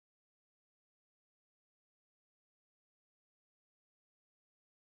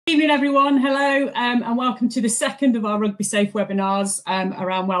evening, everyone. Hello, and welcome to the second of our RugbySafe webinars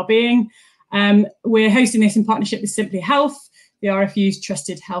around wellbeing. We're hosting this in partnership with Simplyhealth, the RFU's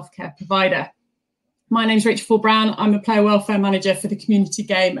trusted healthcare provider. My name's Rachel Ford-Brown. I'm a player welfare manager for the community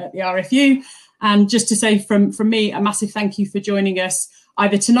game at the RFU. And just to say from me, a massive thank you for joining us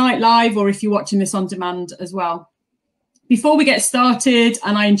either tonight live or if you're watching this on demand as well. Before we get started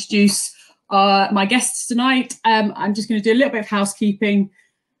and I introduce my guests tonight, I'm just going to do a little bit of housekeeping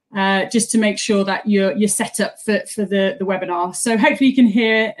just to make sure that you're set up for the webinar. So hopefully you can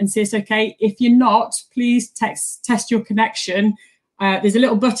hear and see us okay. If you're not, please test your connection. There's a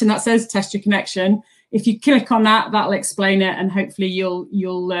little button that says test your connection. If you click on that, that'll explain it, and hopefully you'll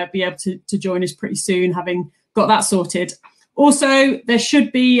be able to join us pretty soon, having got that sorted. Also, there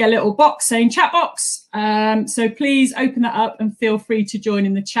should be a little box saying chat box. So please open that up and feel free to join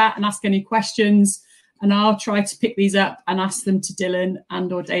in the chat and ask any questions. And I'll try to pick these up and ask them to Dylan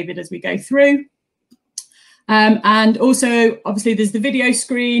and or David as we go through. And also, obviously, there's the video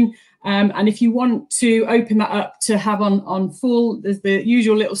screen. And if you want to open that up to have on full, there's the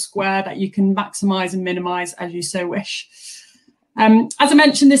usual little square that you can maximise and minimise as you so wish. As I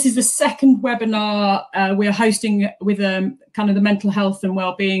mentioned, this is the second webinar we're hosting with kind of the mental health and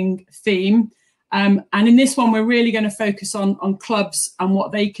wellbeing theme. And in this one, we're really going to focus on clubs and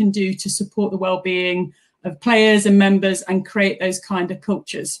what they can do to support the wellbeing of players and members and create those kind of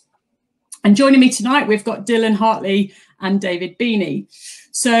cultures. And joining me tonight, we've got Dylan Hartley and David Beeney.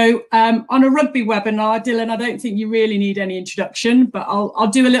 So on a rugby webinar, Dylan, I don't think you really need any introduction, but I'll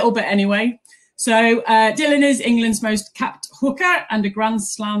do a little bit anyway. So Dylan is England's most capped hooker and a Grand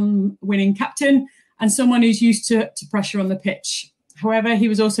Slam winning captain, and someone who's used to pressure on the pitch. However, he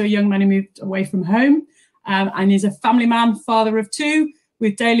was also a young man who moved away from home and is a family man, father of two,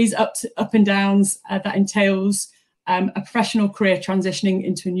 with dailies up and downs that entails a professional career transitioning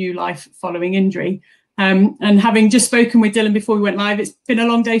into a new life following injury. And having just spoken with Dylan before we went live, it's been a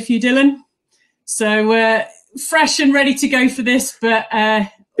long day for you, Dylan. So fresh and ready to go for this, but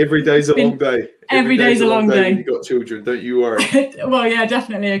every day's a long day. Every day's a long day. When you've got children, don't you worry. Well, yeah,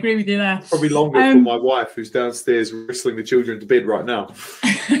 definitely. I agree with you there. Probably longer for my wife, who's downstairs whistling the children to bed right now.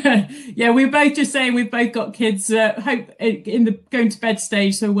 Yeah, we're both just saying we've both got kids hope in the going to bed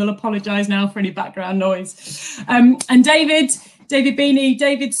stage, so we'll apologise now for any background noise. And David Beeney,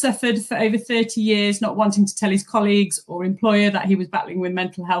 David suffered for over 30 years not wanting to tell his colleagues or employer that he was battling with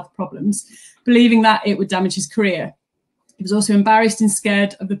mental health problems, believing that it would damage his career. He was also embarrassed and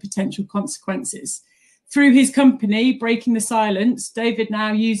scared of the potential consequences. Through his company, Breaking the Silence, David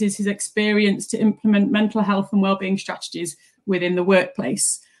now uses his experience to implement mental health and wellbeing strategies within the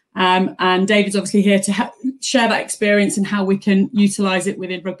workplace. And David's obviously here to share that experience and how we can utilise it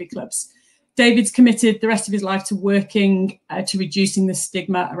within rugby clubs. David's committed the rest of his life to working to reducing the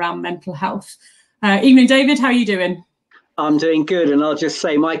stigma around mental health. Evening, David, how are you doing? I'm doing good, and I'll just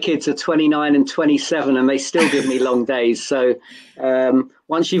say my kids are 29 and 27 and they still give me long days. So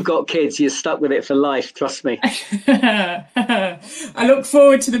once you've got kids, you're stuck with it for life, trust me. I look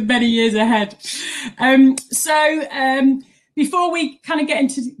forward to the many years ahead. Before we kind of get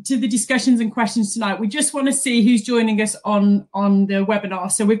into the discussions and questions tonight, we just want to see who's joining us on the webinar.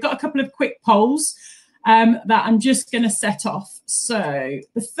 So we've got a couple of quick polls that I'm just going to set off. So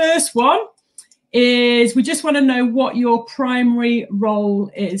the first one is we just want to know what your primary role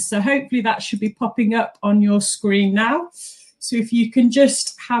is. So hopefully that should be popping up on your screen now. So if you can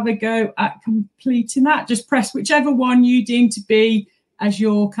just have a go at completing that, just press whichever one you deem to be as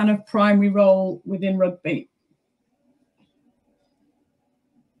your kind of primary role within rugby.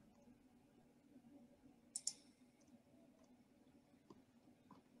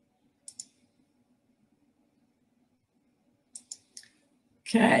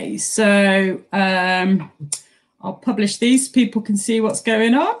 Okay, so I'll publish these so people can see what's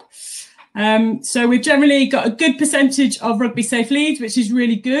going on. So we've generally got a good percentage of RugbySafe leads, which is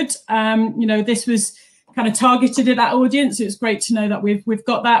really good. You know, this was kind of targeted at that audience. It's great to know that we've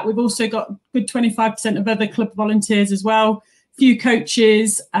got that. We've also got a good 25% of other club volunteers as well, a few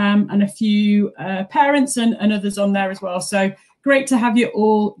coaches and a few parents and others on there as well. So great to have you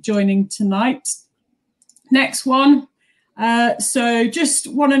all joining tonight. Next one. So just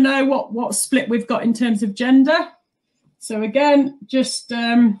want to know what split we've got in terms of gender. So again, just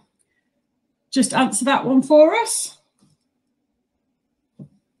answer that one for us.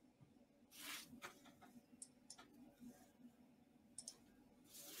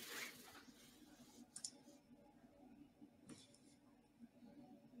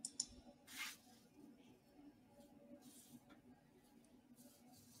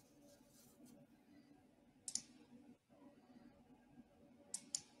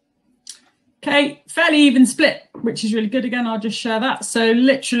 Okay, fairly even split, which is really good. Again, I'll just share that. So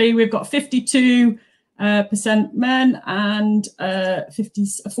literally we've got 52% men and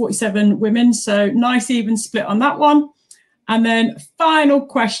 47 women. So nice even split on that one. And then final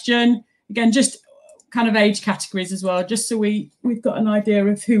question, again, just kind of age categories as well, just so we've got an idea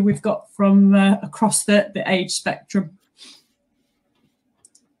of who we've got from across the age spectrum.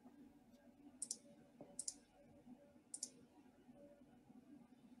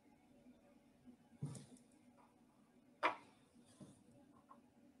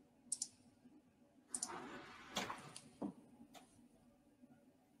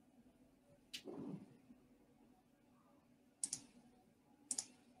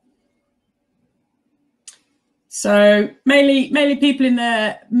 So mainly people in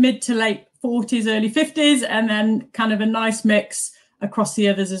their mid to late 40s, early 50s, and then kind of a nice mix across the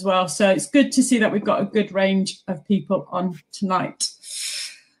others as well. So it's good to see that we've got a good range of people on tonight.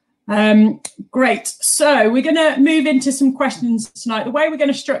 Great. So we're going to move into some questions tonight. The way we're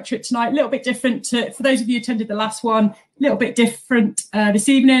going to structure it tonight, a little bit different for those of you who attended the last one, a little bit different this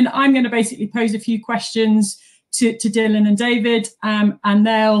evening. I'm going to basically pose a few questions to Dylan and David, and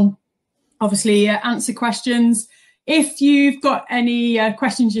they'll obviously answer questions. If you've got any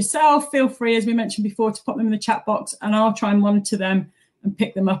questions yourself, feel free, as we mentioned before, to pop them in the chat box, and I'll try and monitor them and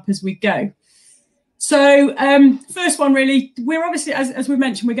pick them up as we go. So first one, really, we're obviously, as we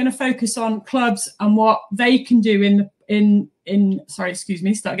mentioned, we're going to focus on clubs and what they can do We're going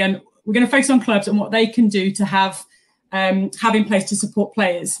to focus on clubs and what they can do to have in place to support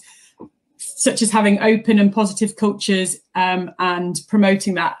players, such as having open and positive cultures and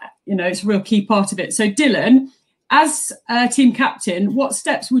promoting that. You know, it's a real key part of it. So Dylan, as a team captain, what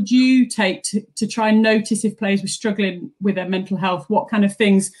steps would you take to try and notice if players were struggling with their mental health? What kind of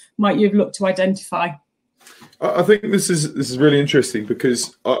things might you have looked to identify? I think this is really interesting,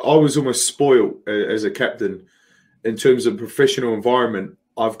 because I was almost spoiled as a captain in terms of professional environment.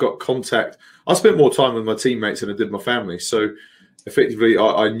 I've got contact. I spent more time with my teammates than I did my family. So effectively,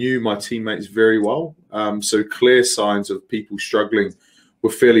 I knew my teammates very well. So clear signs of people struggling were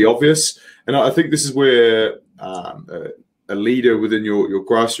fairly obvious. And I think this is where a leader within your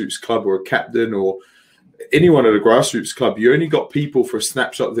grassroots club, or a captain, or anyone at a grassroots club, you only got people for a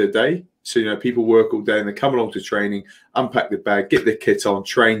snapshot of their day. So, you know, people work all day and they come along to training, unpack their bag, get their kit on,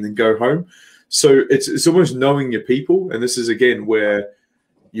 train, then go home. So it's almost knowing your people. And this is, again, where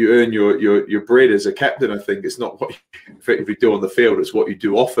you earn your bread as a captain. I think it's not what you effectively do on the field, it's what you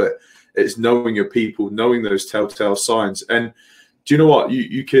do off it. It's knowing your people, knowing those telltale signs. And do you know what?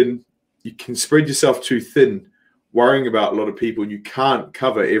 You can spread yourself too thin worrying about a lot of people, and you can't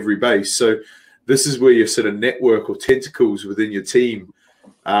cover every base. So this is where your sort of network or tentacles within your team.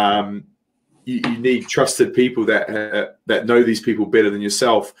 You need trusted people that know these people better than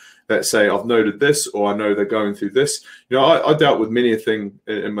yourself, that say, I've noted this, or I know they're going through this. You know, I dealt with many a thing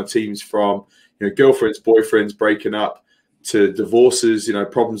in my teams, from, you know, girlfriends, boyfriends breaking up, to divorces, you know,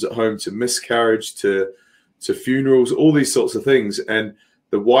 problems at home, to miscarriage, to funerals, all these sorts of things. And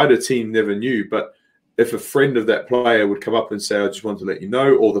the wider team never knew. But if a friend of that player would come up and say, I just want to let you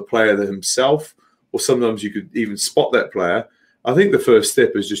know, or the player himself, or sometimes you could even spot that player, I think the first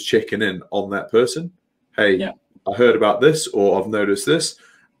step is just checking in on that person. Hey, yeah, I heard about this, or I've noticed this.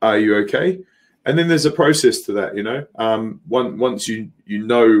 Are you okay? And then there's a process to that, you know. Once you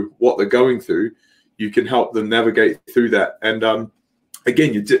know what they're going through, you can help them navigate through that. And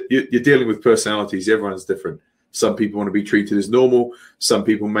again, you're dealing with personalities. Everyone's different. Some people want to be treated as normal. Some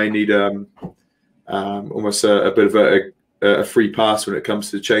people may need almost a bit of a free pass when it comes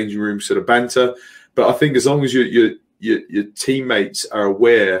to the changing room sort of banter. But I think as long as your teammates are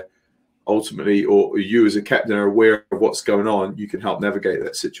aware, ultimately, or you as a captain are aware of what's going on, you can help navigate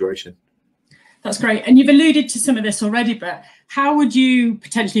that situation. That's great. And you've alluded to some of this already, but how would you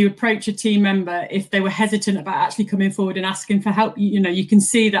potentially approach a team member if they were hesitant about actually coming forward and asking for help? You know, you can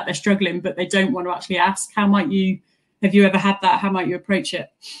see that they're struggling, but they don't want to actually ask. How might you, have you ever had that? How might you approach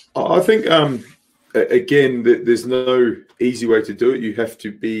it? I think, again, there's no easy way to do it. You have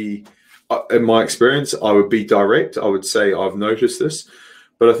to be, in my experience, I would be direct. I would say, I've noticed this.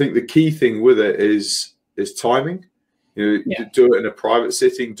 But I think the key thing with it is timing. You know, do it in a private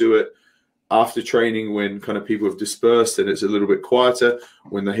setting, do it after training when kind of people have dispersed and it's a little bit quieter,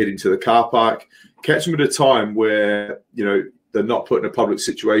 when they're heading to the car park. Catch them at a time where, you know, they're not put in a public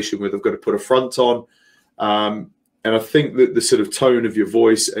situation where they've got to put a front on. And I think that the sort of tone of your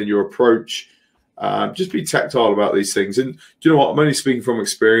voice and your approach, just be tactile about these things. And do you know what? I'm only speaking from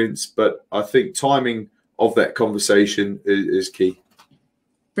experience, but I think timing of that conversation is key.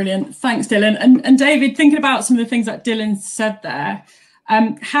 Brilliant. Thanks, Dylan. And David, thinking about some of the things that Dylan said there,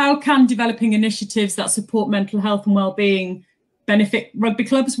 How can developing initiatives that support mental health and well-being benefit rugby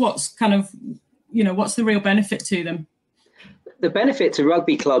clubs? What's kind of, what's the real benefit to them? The benefit to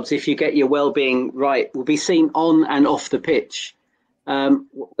rugby clubs, if you get your well-being right, will be seen on and off the pitch.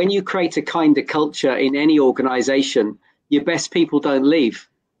 When you create a kinder culture in any organisation, your best people don't leave.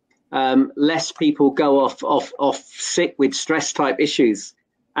 Less people go off sick with stress type issues,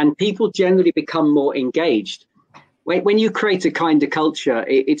 and people generally become more engaged. When you create a kinder culture,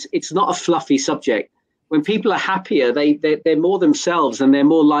 it's not a fluffy subject. When people are happier, they're more themselves and they're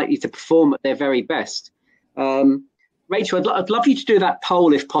more likely to perform at their very best. Rachel, I'd love you to do that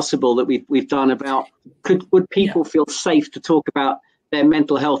poll, if possible, that we've done about would people feel safe to talk about their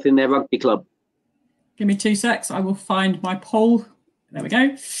mental health in their rugby club? Give me 2 secs. I will find my poll. There we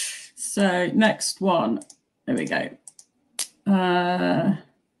go. So next one. There we go.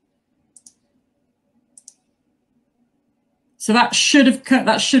 So that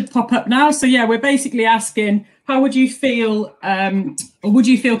should pop up now. So yeah, we're basically asking, how would you feel, or would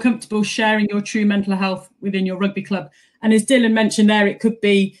you feel comfortable sharing your true mental health within your rugby club? And as Dylan mentioned there, it could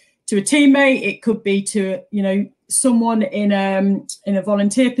be to a teammate, it could be to someone in a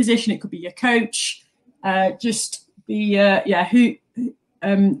volunteer position, it could be your coach. Who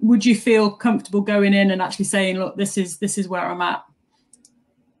would you feel comfortable going in and actually saying, look, this is where I'm at?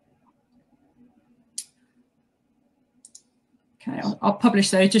 Okay, I'll publish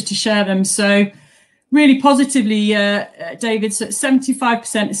those just to share them. So really positively, David, so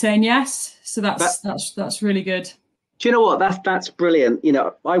 75% are saying yes. So that's really good. Do you know what? That's brilliant.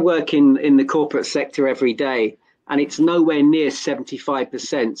 I work in the corporate sector every day, and it's nowhere near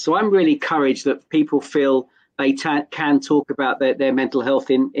 75%. So I'm really encouraged that people feel they can talk about their mental health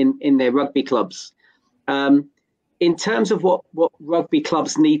in their rugby clubs. In terms of what rugby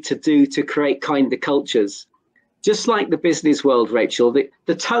clubs need to do to create kinder cultures, just like the business world, Rachel,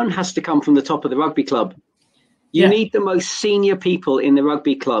 the tone has to come from the top of the rugby club. You need the most senior people in the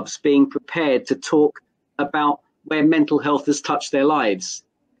rugby clubs being prepared to talk about where mental health has touched their lives.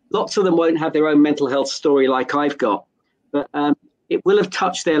 Lots of them won't have their own mental health story like I've got, but it will have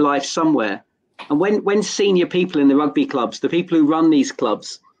touched their life somewhere. And when senior people in the rugby clubs, the people who run these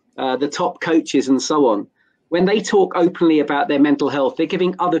clubs, the top coaches and so on, when they talk openly about their mental health, they're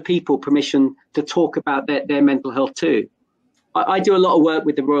giving other people permission to talk about their mental health too. I do a lot of work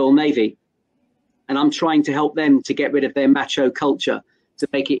with the Royal Navy, and I'm trying to help them to get rid of their macho culture, to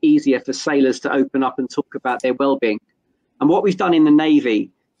make it easier for sailors to open up and talk about their well-being. And what we've done in the Navy,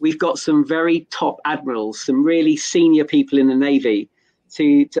 we've got some very top admirals, some really senior people in the Navy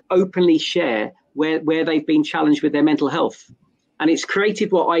to openly share where they've been challenged with their mental health. And it's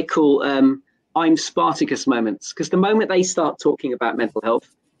created what I call I'm Spartacus moments, because the moment they start talking about mental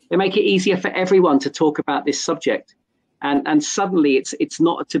health, they make it easier for everyone to talk about this subject. And suddenly it's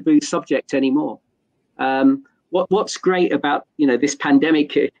not a taboo subject anymore. What's great about this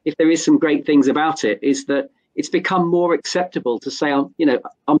pandemic, if there is some great things about it, is that it's become more acceptable to say I'm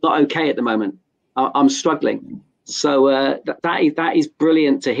not okay at the moment. I'm struggling. So that is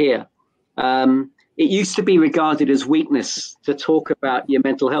brilliant to hear. It used to be regarded as weakness to talk about your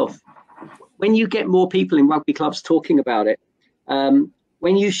mental health. When you get more people in rugby clubs talking about it,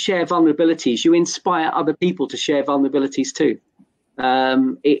 when you share vulnerabilities, you inspire other people to share vulnerabilities too.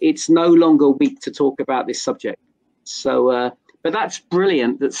 It's no longer weak to talk about this subject. So, but that's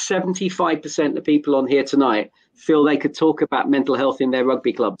brilliant that 75% of people on here tonight feel they could talk about mental health in their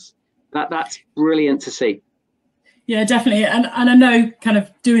rugby clubs. That's brilliant to see. Yeah, definitely. And I know, kind of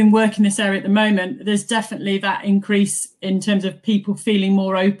doing work in this area at the moment, there's definitely that increase in terms of people feeling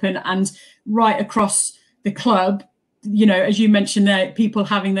more open, and right across the club, as you mentioned there, people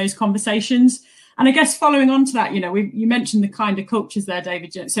having those conversations. And I guess following on to that, you mentioned the kind of cultures there,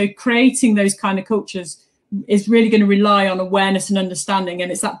 David. So creating those kind of cultures is really going to rely on awareness and understanding,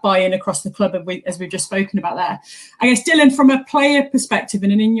 and it's that buy-in across the club, as we've just spoken about there. I guess, Dylan, from a player perspective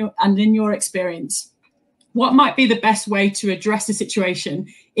and in your experience, what might be the best way to address the situation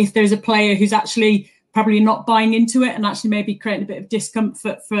if there's a player who's actually probably not buying into it and actually maybe creating a bit of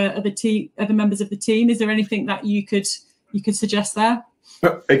discomfort for other members of the team? Is there anything that you could suggest there?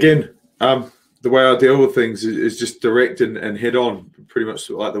 Again, the way I deal with things is just direct and head on, pretty much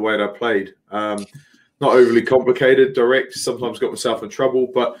like the way that I played. Not overly complicated, direct. Sometimes got myself in trouble,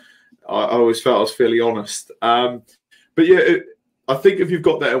 but I always felt I was fairly honest. But yeah, I think if you've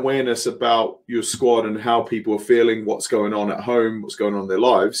got that awareness about your squad and how people are feeling, what's going on at home, what's going on in their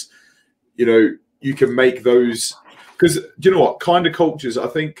lives, you can make those. Because do you know what? Kind of cultures, I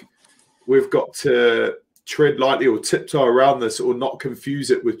think we've got to tread lightly or tiptoe around this, or not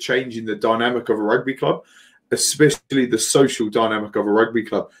confuse it with changing the dynamic of a rugby club. especially the social dynamic of a rugby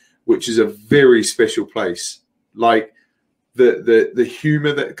club, which is a very special place. Like the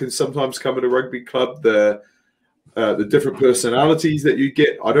humour that can sometimes come at a rugby club, the different personalities that you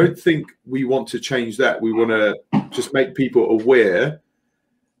get. I don't think we want to change that. We want to just make people aware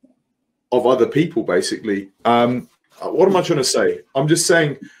of other people, basically. What am I trying to say? I'm just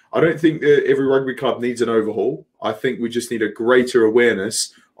saying I don't think that every rugby club needs an overhaul. I think we just need a greater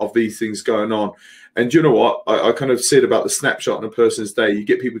awareness of these things going on. And you know what? I kind of said about the snapshot in a person's day. You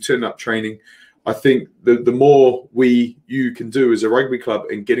get people turning up training. I think the more you can do as a rugby club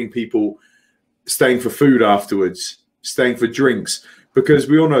in getting people staying for food afterwards, staying for drinks, because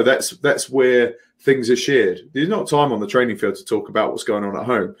we all know that's where things are shared. There's not time on the training field to talk about what's going on at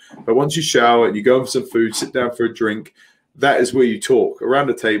home. But once you shower and you go for some food, sit down for a drink, that is where you talk, around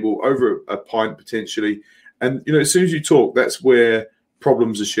a table, over a pint potentially. And, you know, as soon as you talk, that's where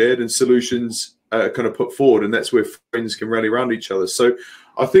problems are shared and solutions are kind of put forward. And that's where friends can rally around each other. So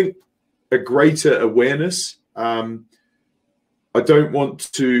I think a greater awareness, I don't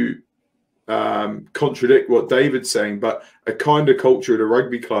want to contradict what David's saying, but a kinder culture at a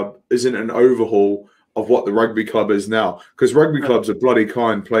rugby club isn't an overhaul of what the rugby club is now, because rugby clubs are bloody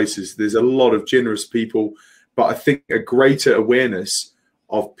kind places. There's a lot of generous people, but I think a greater awareness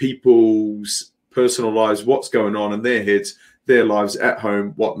of people's personal lives, what's going on in their heads, their lives at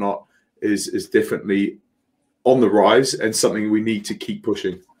home, whatnot, is definitely on the rise and something we need to keep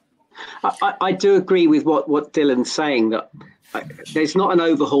pushing. I do agree with what Dylan's saying, that there's not an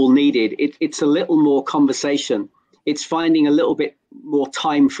overhaul needed. It's a little more conversation. It's finding a little bit more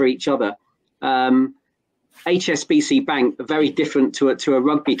time for each other. HSBC Bank are very different to a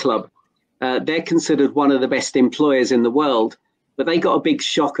rugby club. They're considered one of the best employers in the world, but they got a big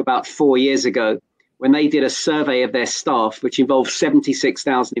shock about 4 years ago when they did a survey of their staff, which involved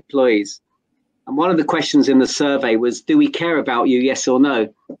 76,000 employees. And one of the questions in the survey was, do we care about you, yes or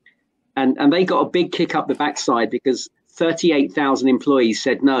no? And they got a big kick up the backside because 38,000 employees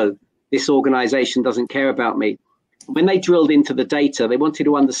said, no, this organization doesn't care about me. When they drilled into the data, they wanted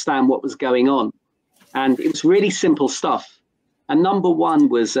to understand what was going on. And it was really simple stuff. And number one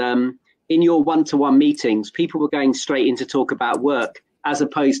was in your one-to-one meetings, people were going straight in to talk about work, as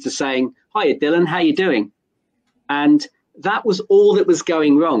opposed to saying, hiya, Dylan, how you doing? And that was all that was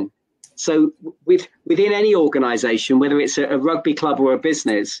going wrong. So within any organization, whether it's a rugby club or a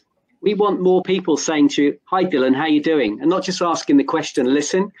business, we want more people saying to you, hi, Dylan, how you doing? And not just asking the question,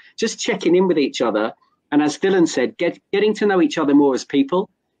 listen, just checking in with each other. And as Dylan said, getting to know each other more as people,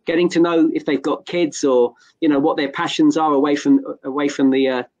 getting to know if they've got kids or, you know, what their passions are away from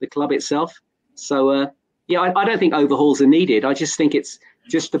the club itself. So, yeah, I don't think overhauls are needed. I just think it's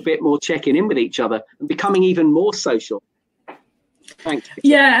just a bit more checking in with each other and becoming even more social. Thanks.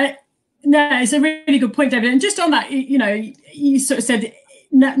 Yeah, no, it's a really good point, David. And just on that, you know, you sort of said,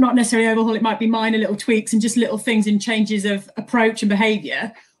 not necessarily overhaul, it might be minor little tweaks and just little things in changes of approach and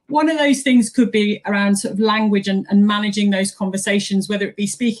behaviour. One of those things could be around sort of language and managing those conversations, whether it be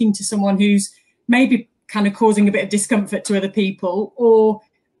speaking to someone who's maybe kind of causing a bit of discomfort to other people or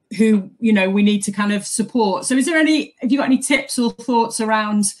who, you know, we need to kind of support. So have you got any tips or thoughts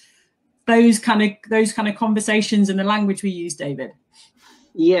around those kind of conversations and the language we use, David?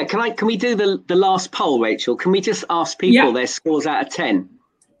 Yeah, can we do the last poll, Rachel? Can we just ask people their scores out of 10?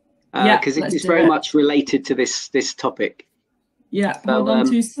 Because it's very much related to this topic. Yeah, hold on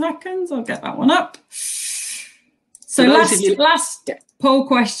 2 seconds. I'll get that one up. So last poll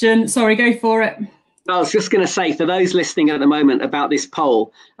question. Sorry, go for it. I was just going to say, for those listening at the moment about this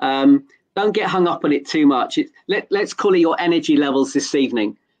poll, don't get hung up on it too much. Let's call it your energy levels this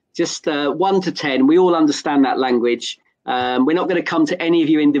evening. Just 1 to 10. We all understand that language. We're not going to come to any of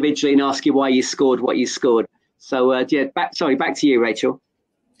you individually and ask you why you scored what you scored. So yeah, back to you, Rachel.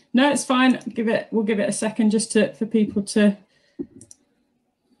 No, it's fine. We'll give it a second just for people to.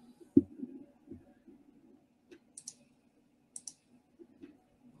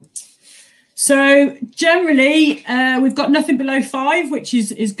 So generally, we've got nothing below 5, which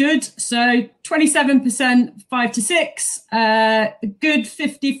is good. So 27% 5 to 6, good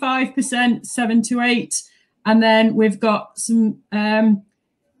 55% 7 to 8. And then we've got some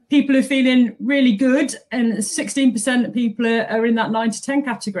people who are feeling really good, and 16% of people are in that 9 to 10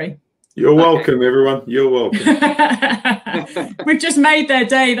 category. You're welcome, everyone. You're welcome. We've just made their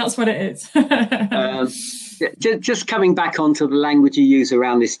day. That's what it is. Just coming back onto the language you use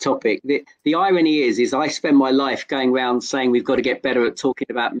around this topic, the irony is I spend my life going around saying we've got to get better at talking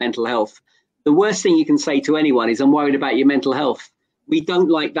about mental health. The worst thing you can say to anyone is, I'm worried about your mental health. We don't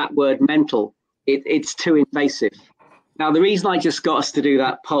like that word mental. It's too invasive. Now, the reason I just got us to do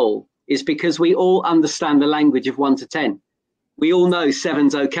that poll is because we all understand the language of 1 to 10. We all know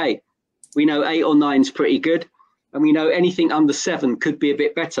 7's okay. We know 8 or 9's pretty good. And we know anything under 7 could be a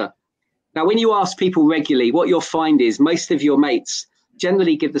bit better. Now, when you ask people regularly, what you'll find is most of your mates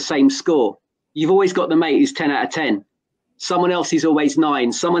generally give the same score. You've always got the mate who's 10 out of 10. Someone else is always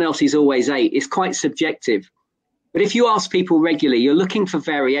 9. Someone else is always 8. It's quite subjective. But if you ask people regularly, you're looking for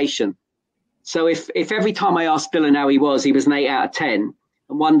variation. So if every time I asked Dylan how he was an 8 out of 10,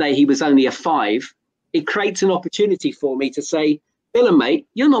 and one day he was only a 5, it creates an opportunity for me to say, Dylan, mate,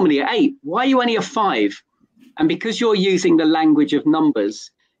 you're normally an 8. Why are you only a 5? And because you're using the language of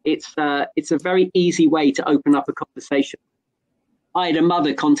numbers, it's a very easy way to open up a conversation. I had a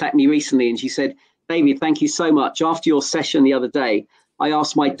mother contact me recently and she said, David, thank you so much. After your session the other day, I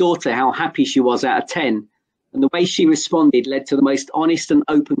asked my daughter how happy she was out of 10. And the way she responded led to the most honest and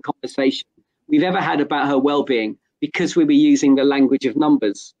open conversation we've ever had about her well-being, because we were using the language of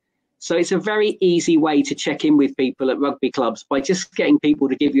numbers. So it's a very easy way to check in with people at rugby clubs by just getting people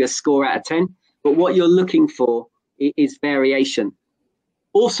to give you a score out of 10. But what you're looking for is variation.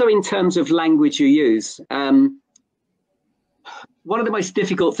 Also, in terms of language you use, one of the most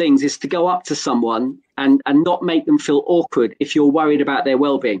difficult things is to go up to someone and not make them feel awkward if you're worried about their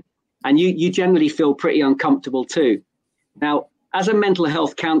well-being. And you generally feel pretty uncomfortable too. Now, as a mental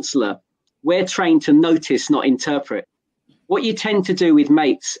health counsellor, we're trained to notice, not interpret. What you tend to do with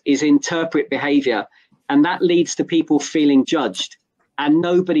mates is interpret behaviour, and that leads to people feeling judged. And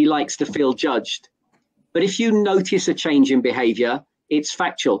nobody likes to feel judged. But if you notice a change in behaviour, it's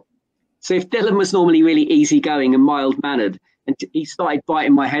factual. So if Dylan was normally really easygoing and mild-mannered, and he started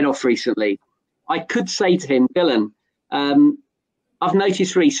biting my head off recently, I could say to him, Dylan, I've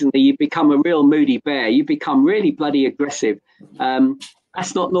noticed recently you've become a real moody bear. You've become really bloody aggressive.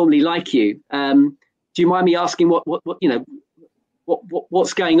 That's not normally like you. Do you mind me asking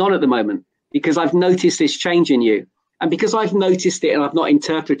what's going on at the moment? Because I've noticed this change in you. And because I've noticed it and I've not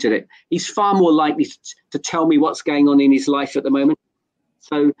interpreted it, he's far more likely to tell me what's going on in his life at the moment.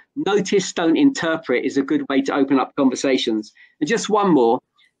 So notice, don't interpret is a good way to open up conversations. And just one more.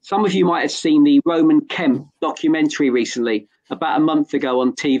 Some of you might have seen the Roman Kemp documentary recently, about a month ago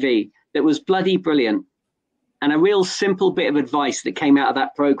on TV, that was bloody brilliant. And a real simple bit of advice that came out of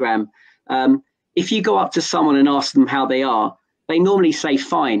that program. If you go up to someone and ask them how they are, they normally say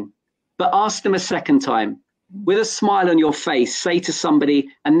fine, but ask them a second time. With a smile on your face, say to somebody,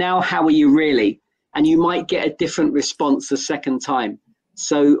 and now how are you really? And you might get a different response the second time.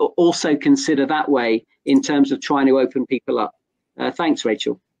 So also consider that way in terms of trying to open people up. Thanks,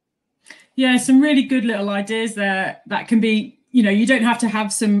 Rachel. Yeah, some really good little ideas there that can be, you don't have to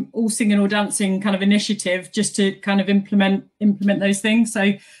have some all singing or dancing kind of initiative just to kind of implement those things.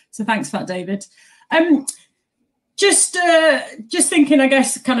 So thanks for that, David. Just thinking, I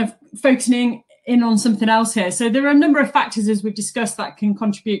guess, kind of focusing in on something else here. So there are a number of factors, as we've discussed, that can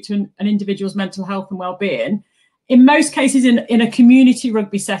contribute to an individual's mental health and well-being. In most cases, in a community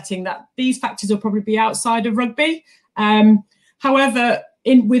rugby setting, that these factors will probably be outside of rugby. However,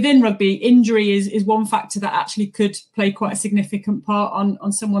 within rugby, injury is one factor that actually could play quite a significant part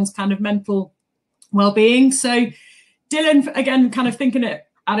on someone's kind of mental well-being. So, Dylan, again, kind of thinking at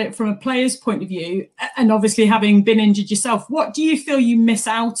it from a player's point of view, and obviously having been injured yourself, what do you feel you miss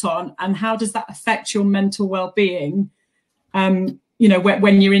out on, and how does that affect your mental well-being? When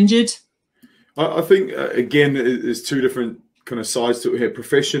you're injured. I think, again, there's two different kind of sides to it here.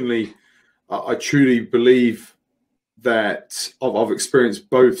 Professionally, I truly believe that I've experienced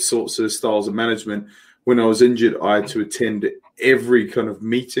both sorts of styles of management. When I was injured, I had to attend every kind of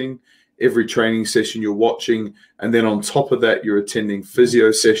meeting, every training session you're watching. And then on top of that, you're attending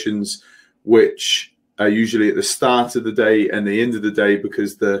physio sessions, which are usually at the start of the day and the end of the day,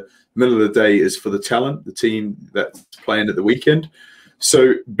 because the middle of the day is for the talent, the team that's playing at the weekend.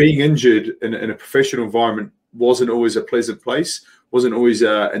 So being injured in a professional environment wasn't always a pleasant place, wasn't always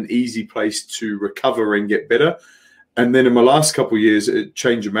an easy place to recover and get better. And then in my last couple of years, at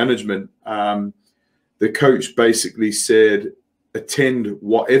change of management, the coach basically said, attend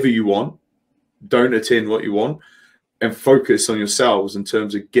whatever you want, don't attend what you want, and focus on yourselves in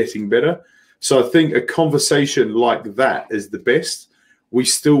terms of getting better. So I think a conversation like that is the best. We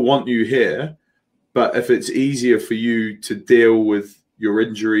still want you here, but if it's easier for you to deal with your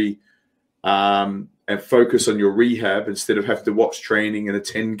injury and focus on your rehab instead of have to watch training and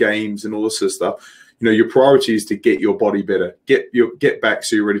attend games and all this sort of stuff, your priority is to get your body better, get back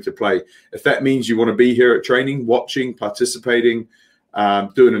so you're ready to play. If that means you want to be here at training, watching, participating,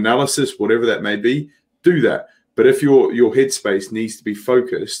 doing analysis, whatever that may be, do that. But if your headspace needs to be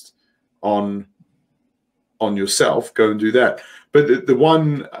focused on on yourself, go and do that. But the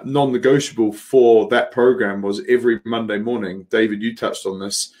one non-negotiable for that program was every Monday morning, David, you touched on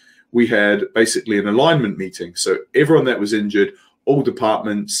this, we had basically an alignment meeting. So everyone that was injured, all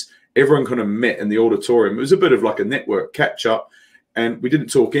departments, everyone kind of met in the auditorium. It was a bit of like a network catch-up, and we didn't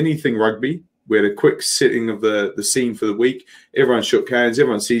talk anything rugby. We had a quick setting of the scene for the week. Everyone shook hands.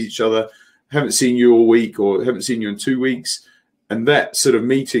 Everyone sees each other. Haven't seen you all week, or haven't seen you in 2 weeks. And that sort of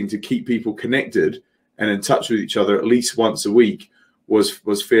meeting to keep people connected and in touch with each other at least once a week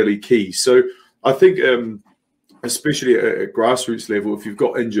was fairly key. So I think, especially at grassroots level, if you've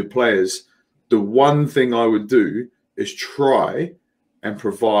got injured players, the one thing I would do is try and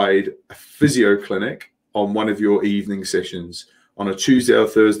provide a physio clinic on one of your evening sessions. On a Tuesday or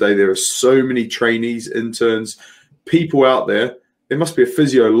Thursday, there are so many trainees, interns, people out there. There must be a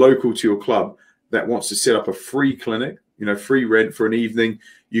physio local to your club that wants to set up a free clinic, you know, free rent for an evening.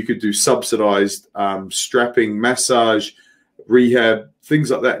 You could do subsidized strapping, massage, rehab,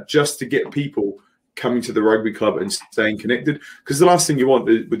 things like that, just to get people coming to the rugby club and staying connected. Because the last thing you want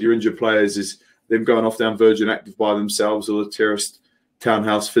with your injured players is them going off down Virgin Active by themselves, or the terraced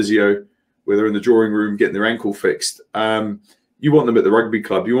townhouse physio where they're in the drawing room getting their ankle fixed. You want them at the rugby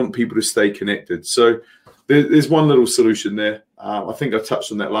club. You want people to stay connected. So there's one little solution there. I think I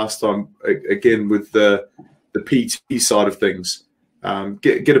touched on that last time, again, with the PT side of things.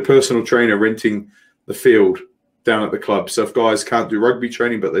 Get a personal trainer renting the field down at the club. So if guys can't do rugby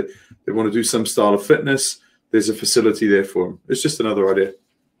training, but they want to do some style of fitness, there's a facility there for them. It's just another idea.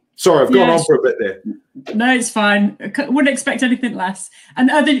 Sorry, I've gone on for a bit there. No, it's fine. I wouldn't expect anything less. And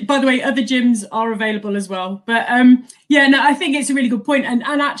by the way, other gyms are available as well. But yeah, no, I think it's a really good point. And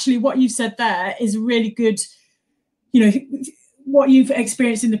actually what you've said there is really good. You know, what you've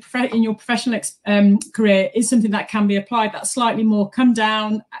experienced in your professional career is something that can be applied. That's slightly more come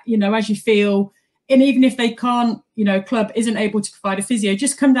down, you know, as you feel. And even if they can't, you know, club isn't able to provide a physio,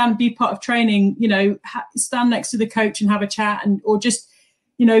 just come down and be part of training, you know, stand next to the coach and have a chat, or just,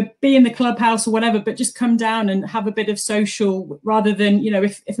 you know, be in the clubhouse or whatever, but just come down and have a bit of social, rather than, you know,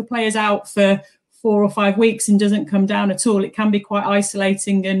 if a player's out for 4 or 5 weeks and doesn't come down at all, it can be quite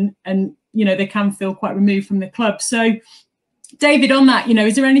isolating, and you know, they can feel quite removed from the club. So David, on that, you know,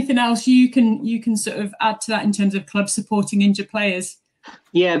 is there anything else you can sort of add to that in terms of clubs supporting injured players?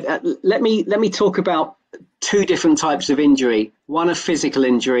 Yeah, let me talk about 2 different types of injury, one a physical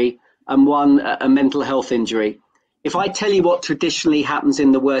injury and one a mental health injury. If I tell you what traditionally happens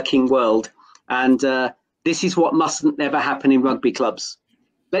in the working world, and this is what mustn't never happen in rugby clubs.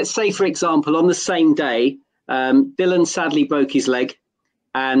 Let's say, for example, on the same day, Dylan sadly broke his leg,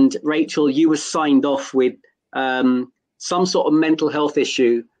 and Rachel, you were signed off with some sort of mental health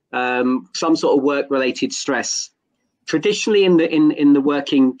issue, some sort of work-related stress. Traditionally, in the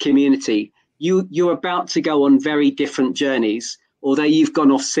working community, you're about to go on very different journeys, although you've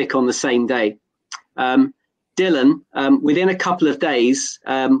gone off sick on the same day. Dylan, within a couple of days,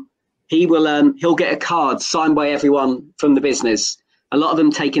 he'll get a card signed by everyone from the business. A lot of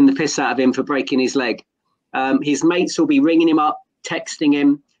them taking the piss out of him for breaking his leg. His mates will be ringing him up, texting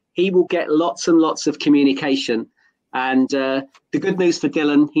him. He will get lots and lots of communication. And the good news for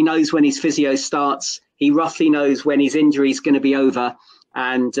Dylan, he knows when his physio starts. He roughly knows when his injury is going to be over,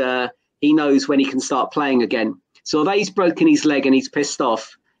 and he knows when he can start playing again. So although he's broken his leg and he's pissed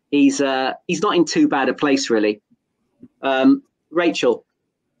off, he's not in too bad a place, really. Rachel,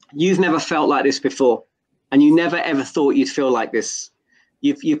 you've never felt like this before, and you never ever thought you'd feel like this.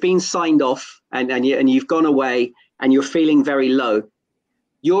 You've been signed off, and you've gone away, and you're feeling very low.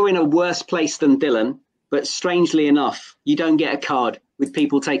 You're in a worse place than Dylan, but strangely enough, you don't get a card with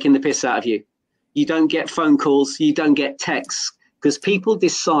people taking the piss out of you. You don't get phone calls, you don't get texts, because people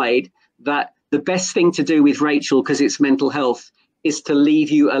decide that the best thing to do with Rachel, because it's mental health, is to leave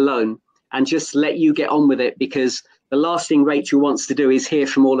you alone and just let you get on with it, because the last thing Rachel wants to do is hear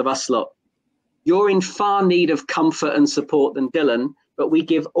from all of us lot. You're in far need of comfort and support than Dylan, but we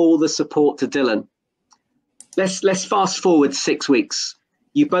give all the support to Dylan. Let's fast forward 6 weeks.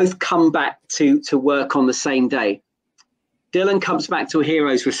 You both come back to work on the same day. Dylan comes back to a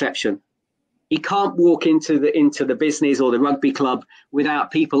hero's reception. He can't walk into the business or the rugby club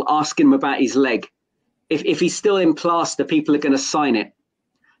without people asking him about his leg. If he's still in plaster, people are going to sign it.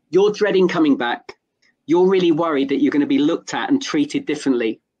 You're dreading coming back. You're really worried that you're going to be looked at and treated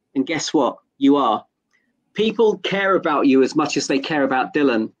differently. And guess what? You are. People care about you as much as they care about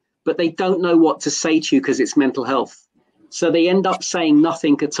Dylan, but they don't know what to say to you because it's mental health. So they end up saying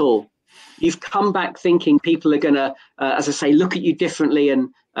nothing at all. You've come back thinking people are going to, as I say, look at you differently and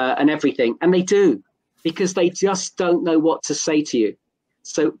everything. And they do, because they just don't know what to say to you.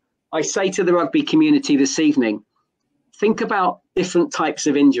 So I say to the rugby community this evening, think about different types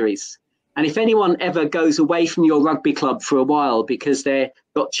of injuries. And if anyone ever goes away from your rugby club for a while because they've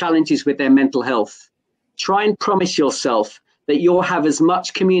got challenges with their mental health, try and promise yourself that you'll have as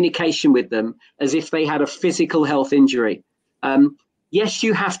much communication with them as if they had a physical health injury. Yes,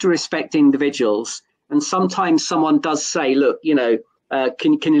 you have to respect individuals. And sometimes someone does say, look, you know,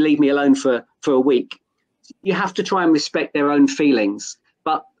 can you leave me alone for a week? You have to try and respect their own feelings.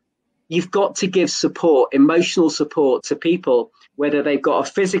 But you've got to give support, emotional support to people, whether they've got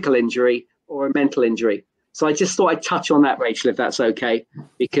a physical injury or a mental injury. So I just thought I'd touch on that, Rachel, if that's okay,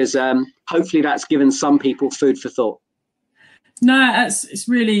 because hopefully that's given some people food for thought. No, it's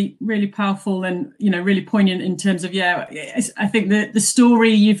really, really powerful and, you know, really poignant in terms of, yeah, I think the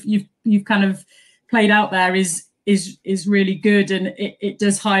story you've kind of played out there is really good. And it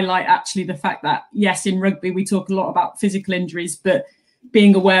does highlight actually the fact that, yes, in rugby, we talk a lot about physical injuries, but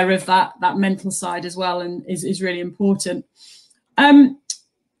being aware of that mental side as well and is really important.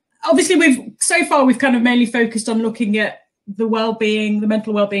 Obviously, we've kind of mainly focused on looking at the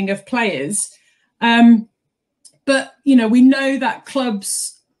mental well-being of players. But, you know, we know that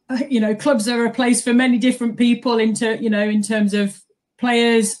clubs are a place for many different people in terms of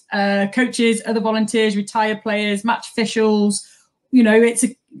players, coaches, other volunteers, retired players, match officials. You know, it's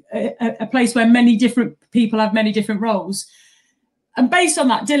a place where many different people have many different roles. And based on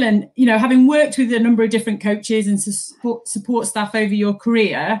that, Dylan, you know, having worked with a number of different coaches and support staff over your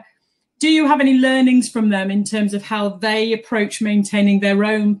career, do you have any learnings from them in terms of how they approach maintaining their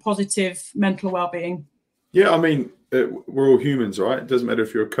own positive mental well-being? Yeah, I mean, we're all humans, right? It doesn't matter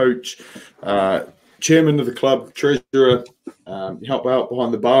if you're a coach, chairman of the club, treasurer, you help out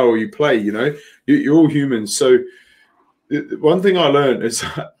behind the bar or you play, you know, you're all humans. So one thing I learned is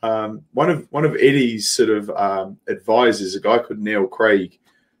one of Eddie's sort of advisors, a guy called Neil Craig,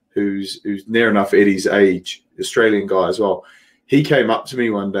 who's near enough Eddie's age, Australian guy as well. He came up to me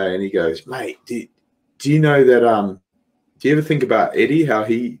one day and he goes, mate, do you know that, do you ever think about Eddie, how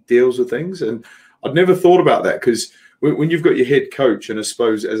he deals with things? And I'd never thought about that because when you've got your head coach and I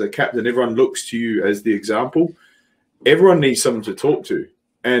suppose as a captain, everyone looks to you as the example. Everyone needs someone to talk to.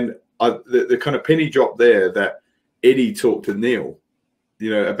 And the kind of penny drop there that Eddie talked to Neil, you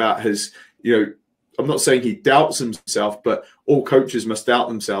know, about his, you know, I'm not saying he doubts himself, but all coaches must doubt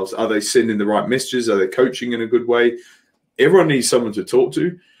themselves. Are they sending the right messages? Are they coaching in a good way? Everyone needs someone to talk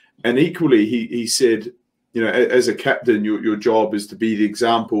to. And equally, he said, you know, as a captain, your job is to be the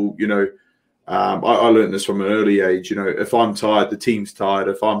example, you know. I learned this from an early age, you know, if I'm tired, the team's tired.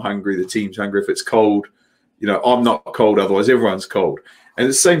 If I'm hungry, the team's hungry. If it's cold, you know, I'm not cold. Otherwise, everyone's cold. And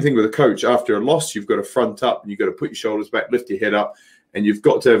it's the same thing with a coach. After a loss, you've got to front up and you've got to put your shoulders back, lift your head up. And you've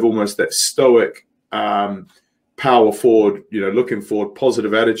got to have almost that stoic, power forward, you know, looking forward,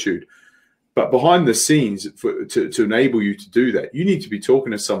 positive attitude. But behind the scenes, to enable you to do that, you need to be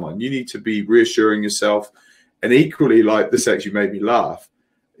talking to someone. You need to be reassuring yourself. And equally, like this actually made me laugh.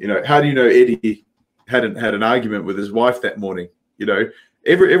 You know, how do you know Eddie hadn't had an argument with his wife that morning? You know,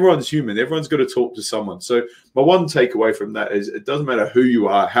 everyone's human. Everyone's got to talk to someone. So my one takeaway from that is it doesn't matter who you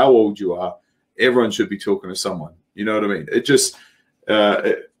are, how old you are, everyone should be talking to someone. You know what I mean? It just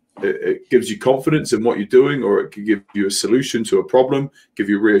it gives you confidence in what you're doing, or it can give you a solution to a problem, give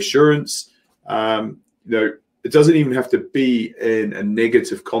you reassurance. You know, it doesn't even have to be in a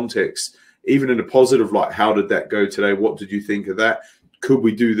negative context, even in a positive, like, how did that go today? What did you think of that? Could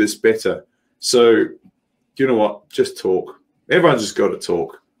we do this better? So, you know what? Just talk. Everyone's just got to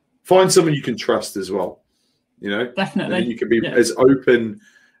talk. Find someone you can trust as well. You know, definitely. And you can be as open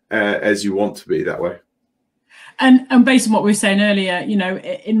as you want to be that way. And based on what we were saying earlier, you know,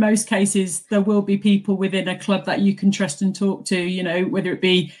 in most cases, there will be people within a club that you can trust and talk to, you know, whether it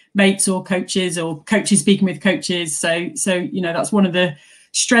be mates or coaches speaking with coaches. So, you know, that's one of the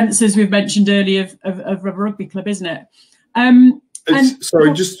strengths, as we've mentioned earlier, of a rugby club, isn't it?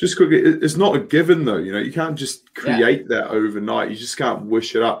 Just quickly, it's not a given though. You know, you can't just create that overnight. You just can't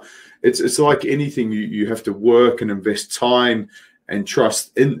wish it up. It's like anything. You have to work and invest time and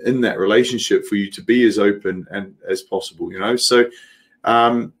trust in that relationship for you to be as open and as possible. You know, so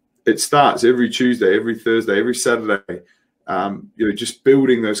it starts every Tuesday, every Thursday, every Saturday. You know, just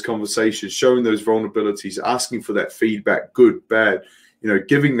building those conversations, showing those vulnerabilities, asking for that feedback, good, bad. You know,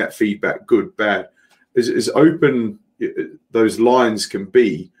 giving that feedback, good, bad, as open those lines can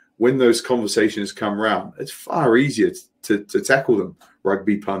be. When those conversations come around, it's far easier to tackle them.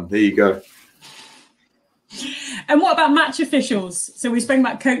 Rugby pun. There you go. And what about match officials? So we're speaking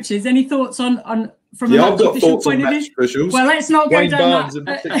about coaches. Any thoughts from a I've match got official thoughts point on of match view? officials. Well, let's not go Wayne down Barnes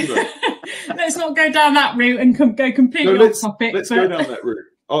that. In particular. Let's not go down that route and go completely off topic. Let's go down that route.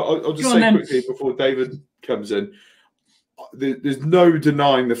 I'll just say quickly before David comes in. There's no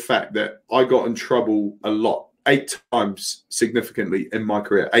denying the fact that I got in trouble a lot, 8 times significantly in my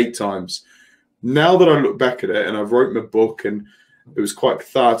career, 8 times. Now that I look back at it, and I've wrote my book, and it was quite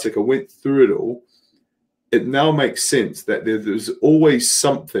cathartic, I went through it all, it now makes sense that there's always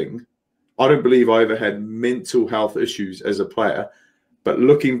something. I don't believe I ever had mental health issues as a player, but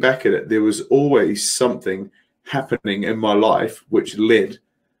looking back at it, there was always something happening in my life which led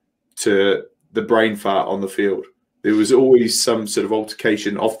to the brain fart on the field. There was always some sort of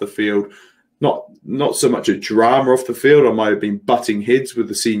altercation off the field, not so much a drama off the field. I might have been butting heads with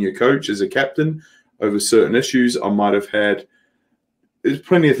the senior coach as a captain over certain issues. I might have had, there's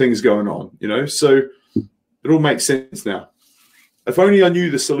plenty of things going on, you know, so it all makes sense now. If only I knew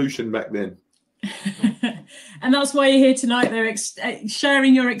the solution back then. And that's why you're here tonight, though,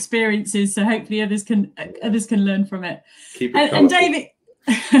 sharing your experiences, so hopefully others can learn from it. Keep it and David,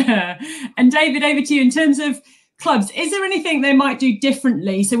 and David, over to you. In terms of clubs, is there anything they might do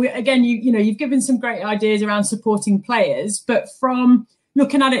differently? So again, you've given some great ideas around supporting players, but from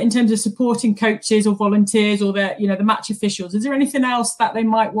looking at it in terms of supporting coaches or volunteers or the match officials, is there anything else that they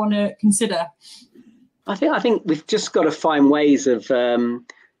might want to consider? I think we've just got to find ways of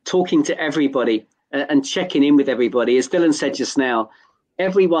talking to everybody and checking in with everybody. As Dylan said just now,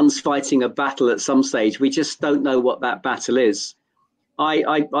 everyone's fighting a battle at some stage. We just don't know what that battle is.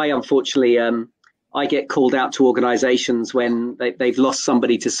 I unfortunately, I get called out to organisations when they've lost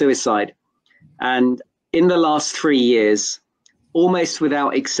somebody to suicide. And in the last 3 years, almost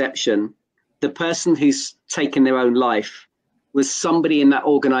without exception, the person who's taken their own life was somebody in that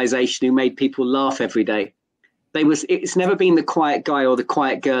organisation who made people laugh every day. It's never been the quiet guy or the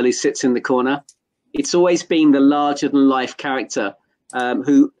quiet girl who sits in the corner. It's always been the larger than life character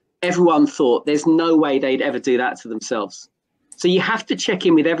who everyone thought there's no way they'd ever do that to themselves. So you have to check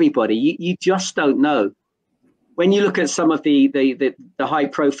in with everybody. You just don't know. When you look at some of the high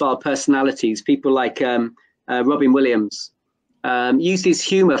profile personalities, people like Robin Williams, used his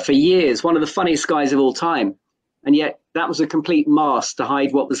humour for years, one of the funniest guys of all time. And yet that was a complete mask to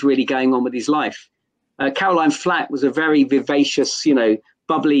hide what was really going on with his life. Caroline Flack was a very vivacious,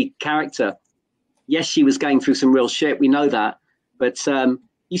 bubbly character. Yes, she was going through some real shit. We know that. But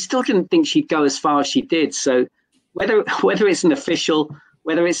you still didn't think she'd go as far as she did. So whether it's an official,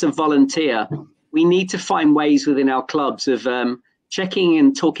 whether it's a volunteer, we need to find ways within our clubs of checking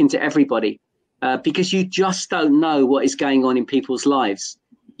and talking to everybody because you just don't know what is going on in people's lives.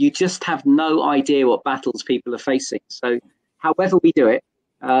 You just have no idea what battles people are facing. So however we do it,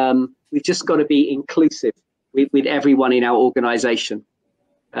 we've just got to be inclusive with everyone in our organisation.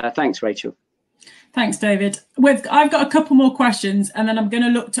 Thanks, Rachel. Thanks, David. I've got a couple more questions, and then I'm going to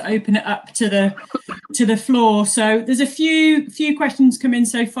look to open it up to the floor. So there's a few questions come in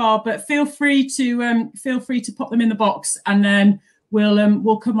so far, but feel free to pop them in the box, and then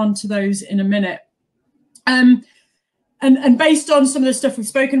we'll come on to those in a minute. And based on some of the stuff we've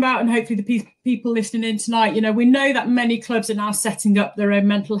spoken about, and hopefully the people listening in tonight, we know that many clubs are now setting up their own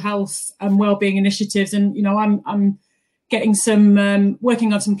mental health and wellbeing initiatives, and I'm getting some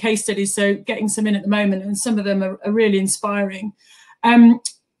working on some case studies, so getting some in at the moment, and some of them are really inspiring.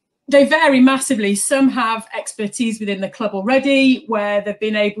 They vary massively. Some have expertise within the club already, where they've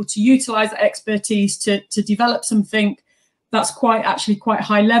been able to utilise that expertise to develop something that's quite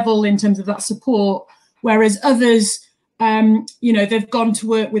high level in terms of that support, whereas others, they've gone to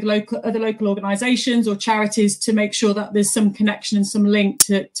work with other local organisations or charities to make sure that there's some connection and some link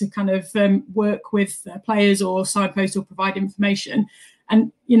to kind of work with players or signpost or provide information.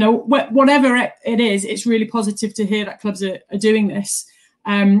 And, whatever it is, it's really positive to hear that clubs are doing this.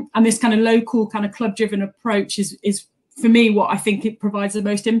 And this kind of local kind of club-driven approach is for me what I think it provides the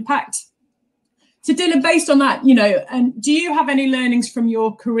most impact. So Dylan, based on that, and do you have any learnings from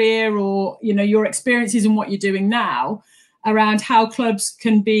your career or, your experiences and what you're doing now around how clubs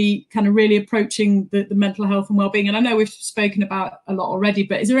can be kind of really approaching the mental health and wellbeing? And I know we've spoken about a lot already,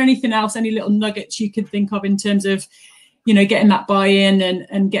 but is there anything else, any little nuggets you can think of in terms of, getting that buy-in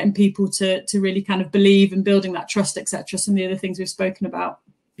and getting people to really kind of believe and building that trust, etc., some of the other things we've spoken about?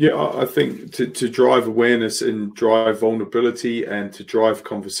 Yeah, I think to drive awareness and drive vulnerability and to drive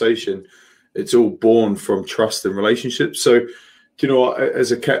conversation, it's all born from trust and relationships. So,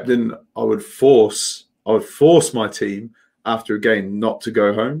 as a captain, I would force my team after a game not to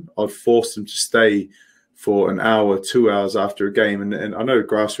go home. I'd force them to stay for an hour, 2 hours after a game. And I know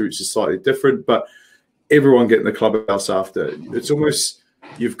grassroots is slightly different, but everyone get in the clubhouse after. It's almost,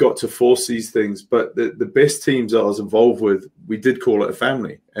 you've got to force these things. But the best teams that I was involved with, we did call it a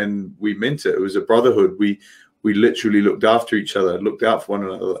family, and we meant it. It was a brotherhood. We we literally looked after each other, looked out for one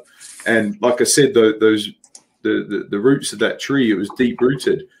another. And like I said, the roots of that tree, it was deep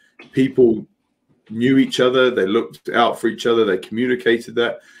rooted. People knew each other, they looked out for each other, they communicated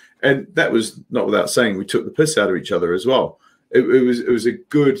that. And that was not without saying we took the piss out of each other as well. It was a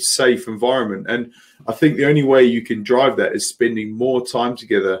good, safe environment. And I think the only way you can drive that is spending more time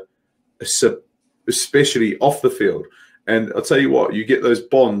together, especially off the field. And I'll tell you what, you get those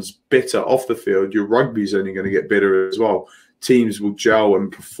bonds better off the field, your rugby's only going to get better as well. Teams will gel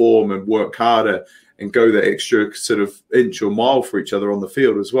and perform and work harder and go that extra sort of inch or mile for each other on the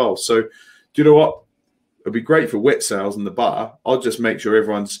field as well. So, do you know what? It'd be great for wet sales in the bar. I'll just make sure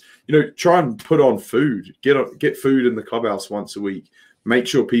everyone's, try and put on food. Get food in the clubhouse once a week. Make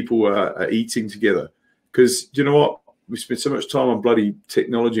sure people are eating together. Because, you know what? We spend so much time on bloody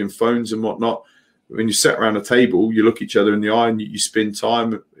technology and phones and whatnot. When you sit around a table, you look each other in the eye and you spend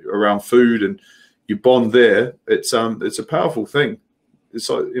time around food and you bond there. It's a powerful thing. It's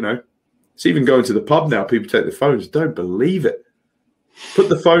like, it's even going to the pub now. People take their phones. Don't believe it. Put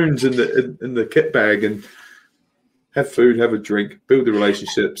the phones in the kit bag and have food, have a drink, build the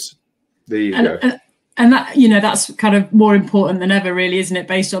relationships. There you go. And that, that's kind of more important than ever, really, isn't it?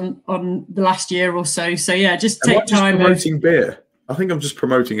 Based on the last year or so. So yeah, just take time. Promoting beer. I think I'm just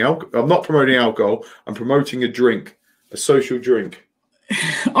promoting alcohol. I'm not promoting alcohol. I'm promoting a drink, a social drink.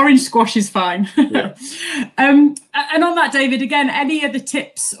 Orange squash is fine. Yeah. And on that, David, again, any other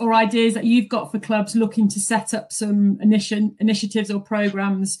tips or ideas that you've got for clubs looking to set up some initiatives or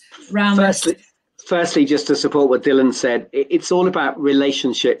programs around Firstly, just to support what Dylan said, it's all about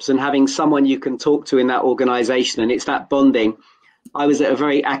relationships and having someone you can talk to in that organisation, and it's that bonding. I was at a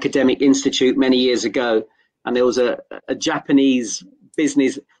very academic institute many years ago, and there was a Japanese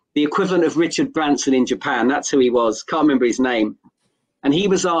business, the equivalent of Richard Branson in Japan. That's who he was. Can't remember his name. And he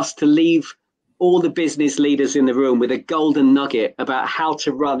was asked to leave all the business leaders in the room with a golden nugget about how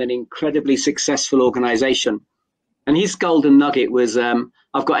to run an incredibly successful organization. And his golden nugget was,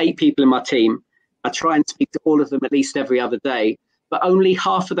 I've got 8 people in my team. I try and speak to all of them at least every other day, but only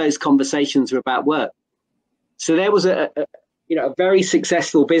half of those conversations are about work. So there was a very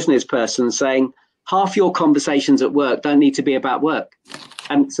successful business person saying, half your conversations at work don't need to be about work.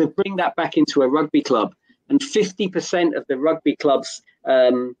 And so bring that back into a rugby club. And 50% of the rugby club's,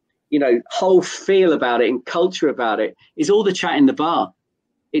 whole feel about it and culture about it is all the chat in the bar.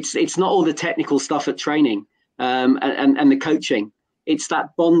 It's not all the technical stuff at training and the coaching. It's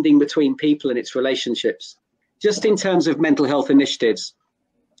that bonding between people and its relationships. Just in terms of mental health initiatives,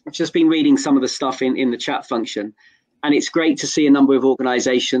 I've just been reading some of the stuff in the chat function, and it's great to see a number of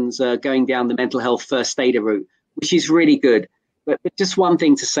organizations going down the mental health first aider route, which is really good. But just one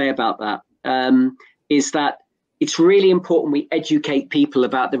thing to say about that is that it's really important we educate people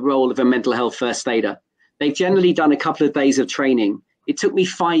about the role of a mental health first aider. They've generally done a couple of days of training. It took me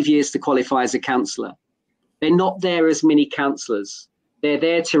 5 years to qualify as a counsellor. They're not there as mini counsellors. They're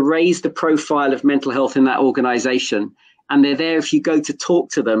there to raise the profile of mental health in that organisation. And they're there, if you go to talk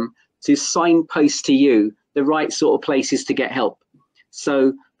to them, to signpost to you the right sort of places to get help.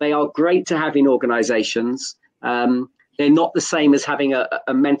 So they are great to have in organisations. They're not the same as having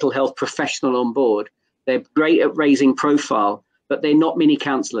a mental health professional on board. They're great at raising profile, but they're not mini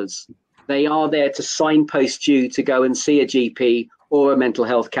counsellors. They are there to signpost you to go and see a GP or a mental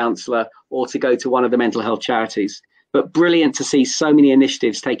health counsellor or to go to one of the mental health charities. But brilliant to see so many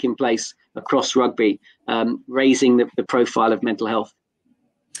initiatives taking place across rugby, raising the profile of mental health.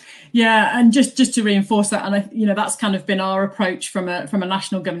 Yeah, and just to reinforce that, and that's kind of been our approach from a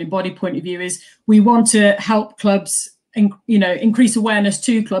national governing body point of view, is we want to help clubs, increase awareness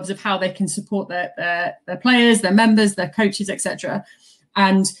to clubs of how they can support their players, their members, their coaches, etc.,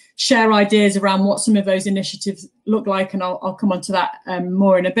 and share ideas around what some of those initiatives look like. And I'll come on to that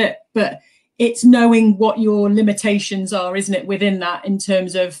more in a bit. But it's knowing what your limitations are, isn't it, within that, in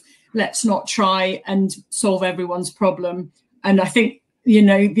terms of let's not try and solve everyone's problem. And I think, the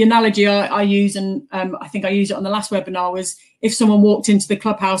analogy I use, and I think I used it on the last webinar, was if someone walked into the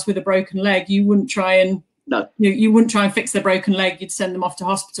clubhouse with a broken leg, you wouldn't try and you wouldn't try and fix their broken leg. You'd send them off to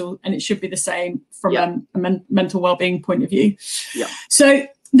hospital, and it should be the same from a mental wellbeing point of view. Yeah. So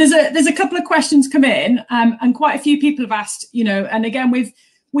there's a couple of questions come in, and quite a few people have asked, and again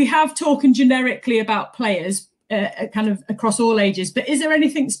we have talking generically about players, kind of across all ages, but is there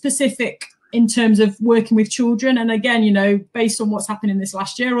anything specific in terms of working with children? And again, based on what's happened in this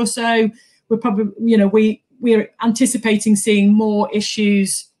last year or so, we're probably, we're anticipating seeing more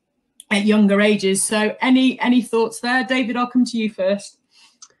issues at younger ages. So any thoughts there? David, I'll come to you first.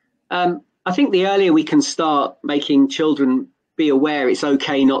 I think the earlier we can start making children be aware it's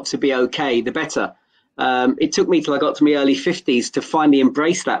okay not to be okay, the better. It took me till I got to my early 50s to finally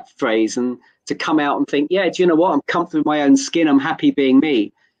embrace that phrase and to come out and think, yeah, do you know what? I'm comfortable in my own skin. I'm happy being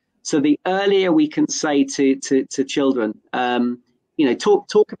me. So the earlier we can say to children, you know,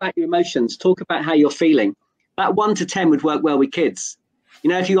 talk about your emotions, talk about how you're feeling. That 1 to 10 would work well with kids. You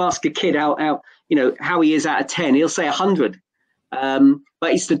know, if you ask a kid how you know, how he is out of 10, he'll say 100.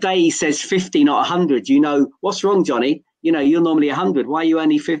 But it's the day he says 50, not 100. You know, what's wrong, Johnny? You know, you're normally 100. Why are you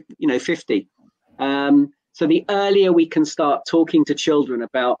only 50? You know, 50. So the earlier we can start talking to children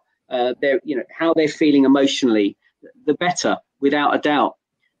about their, you know, how they're feeling emotionally, the better, without a doubt.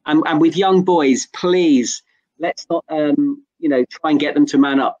 And with young boys, please, let's not, you know, try and get them to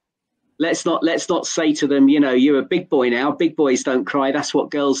man up. Let's not say to them, you know, you're a big boy now. Big boys don't cry. That's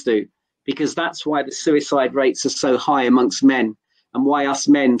what girls do. Because that's why the suicide rates are so high amongst men, and why us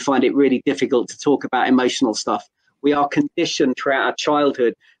men find it really difficult to talk about emotional stuff. We are conditioned throughout our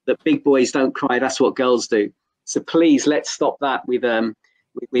childhood that big boys don't cry. That's what girls do. So please, let's stop that with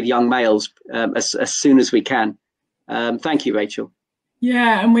young males as soon as we can. Thank you, Rachel.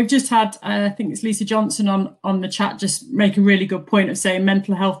 Yeah, and we've just had, I think it's Lisa Johnson on the chat, just make a really good point of saying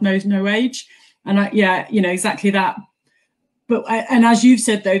mental health knows no age. And yeah, you know, exactly that. But, and as you've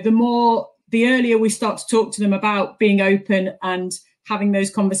said, though, the earlier we start to talk to them about being open and having those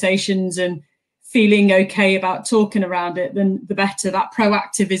conversations and feeling okay about talking around it, then the better. That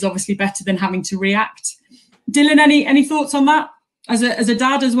proactive is obviously better than having to react. Dylan, any thoughts on that as a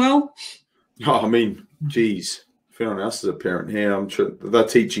dad as well? Oh, I mean, geez. Feeling us as a parent here, they're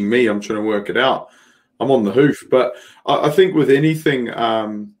teaching me. I'm trying to work it out. I'm on the hoof, but I think with anything,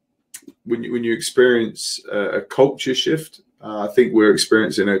 when you experience a culture shift, I think we're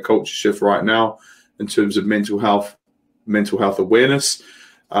experiencing a culture shift right now in terms of mental health awareness.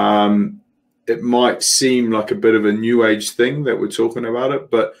 It might seem like a bit of a new age thing that we're talking about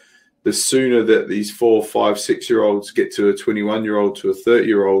it, but the sooner that these 4, 5, 6-year-olds get to a 21-year-old to a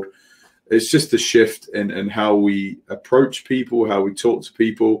 30-year-old, it's just a shift in how we approach people, how we talk to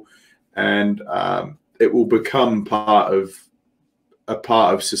people, and it will become part of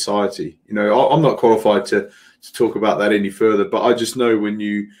society. You know, I'm not qualified to talk about that any further, but I just know when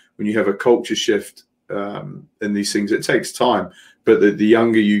you have a culture shift in these things, it takes time. But the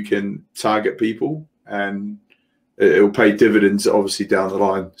younger you can target people, and it will pay dividends, obviously, down the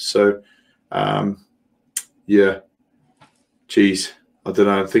line. So, yeah, geez. I don't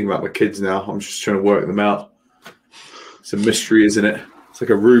know. I'm thinking about my kids now. I'm just trying to work them out. It's a mystery, isn't it? It's like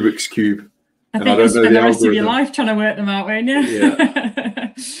a Rubik's Cube. I think you'll spend the rest of your life trying to work them out, won't you?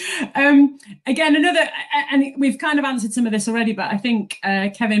 Yeah. Again, and we've kind of answered some of this already, but I think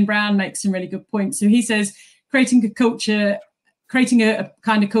Kevin Brown makes some really good points. So he says, creating a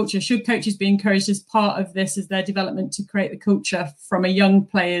kind of culture, should coaches be encouraged as part of this as their development to create the culture from a young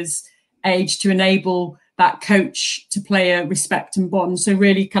player's age to enable that coach to player respect and bond? So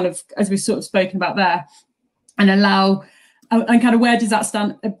really kind of, as we've sort of spoken about there, and allow, and kind of where do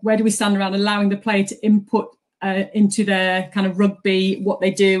we stand around allowing the player to input into their kind of rugby, what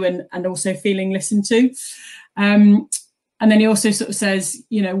they do, and also feeling listened to. And then he also sort of says,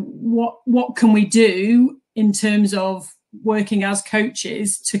 you know, what can we do in terms of working as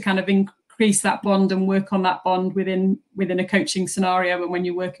coaches to kind of increase that bond and work on that bond within a coaching scenario and when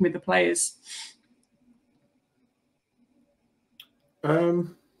you're working with the players? I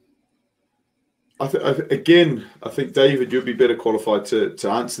think David, you'll be better qualified to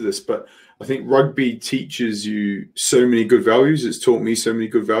answer this, but I think rugby teaches you so many good values. It's taught me so many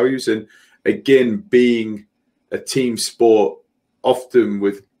good values. And again, being a team sport, often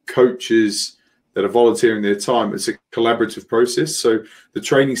with coaches that are volunteering their time, it's a collaborative process. So the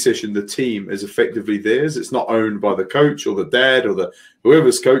training session, the team is effectively theirs. It's not owned by the coach or the dad or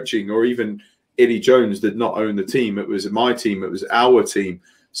whoever's coaching, or even Eddie Jones did not own the team. It was my team. It was our team.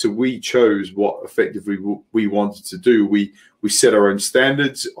 So we chose what effectively we wanted to do. We set our own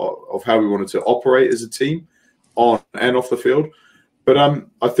standards of how we wanted to operate as a team on and off the field. But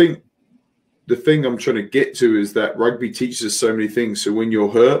I think the thing I'm trying to get to is that rugby teaches us so many things. So when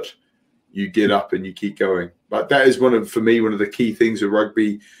you're hurt, you get up and you keep going. But that is for me, one of the key things with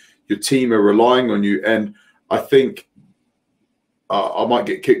rugby. Your team are relying on you. And I think I might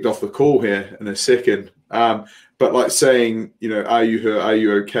get kicked off the call here in a second. But like saying, you know, are you hurt? Are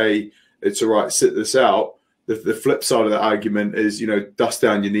you okay? It's all right. Sit this out. The flip side of that argument is, you know, dust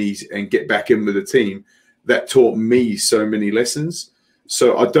down your knees and get back in with the team. That taught me so many lessons.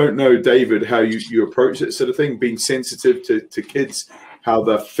 So I don't know, David, how you approach that sort of thing, being sensitive to kids, how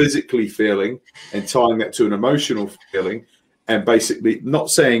they're physically feeling and tying that to an emotional feeling, and basically not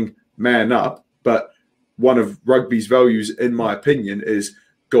saying man up, but one of rugby's values, in my opinion, is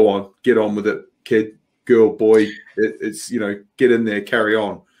go on, get on with it, kid. girl, boy. It's, you know, get in there, carry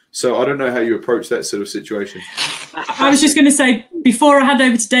on. So I don't know how you approach that sort of situation. I was just going to say, before I hand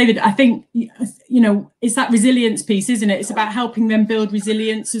over to David, I think, you know, it's that resilience piece, isn't it? It's about helping them build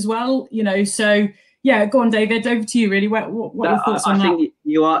resilience as well, you know. So, yeah, go on, David, over to you, really. What are your thoughts on that? I think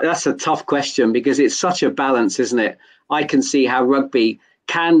that's a tough question, because it's such a balance, isn't it? I can see how rugby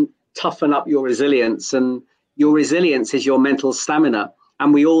can toughen up your resilience, and your resilience is your mental stamina,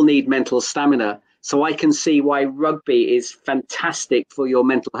 and we all need mental stamina. So I can see why rugby is fantastic for your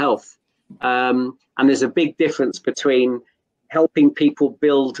mental health. And there's a big difference between helping people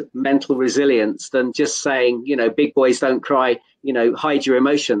build mental resilience than just saying, you know, big boys don't cry, you know, hide your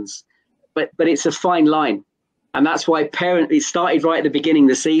emotions. But it's a fine line. And that's why it started right at the beginning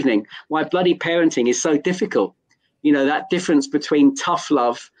this evening, why bloody parenting is so difficult. You know, that difference between tough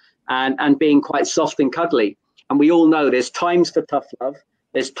love and being quite soft and cuddly. And we all know there's times for tough love.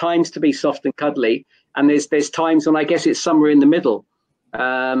 There's times to be soft and cuddly, and there's times when I guess it's somewhere in the middle.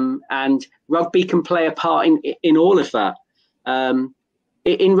 And rugby can play a part in all of that.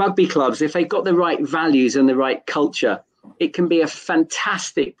 In rugby clubs, if they've got the right values and the right culture, it can be a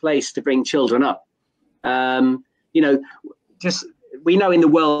fantastic place to bring children up. You know, we know in the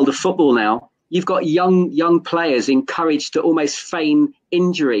world of football now, you've got young players encouraged to almost feign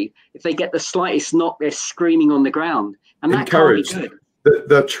injury. If they get the slightest knock, they're screaming on the ground, and that can't be good.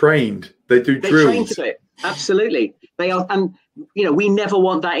 They're trained. They do drills. They're trained to it. Absolutely. They are. And, you know, we never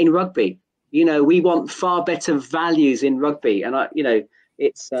want that in rugby. You know, we want far better values in rugby. And, you know,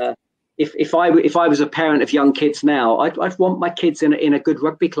 it's if I was a parent of young kids now, I'd want my kids in a good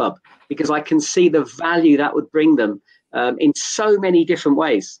rugby club, because I can see the value that would bring them in so many different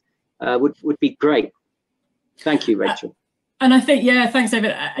ways. Would be great. Thank you, Rachel. And I think, yeah, thanks,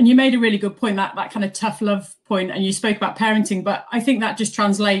 David. And you made a really good point, that kind of tough love point, and you spoke about parenting, but I think that just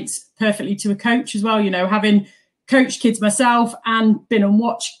translates perfectly to a coach as well. You know, having coached kids myself and been and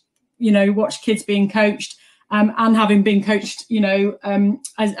watched kids being coached, and having been coached, you know,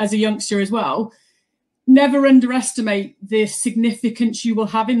 as a youngster as well. Never underestimate the significance you will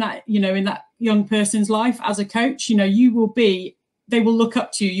have in that, you know, in that young person's life as a coach. You know, they will look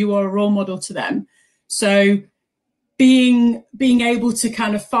up to you. You are a role model to them. So being able to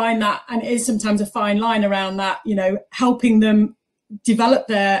kind of find that, and it is sometimes a fine line around that, you know, helping them develop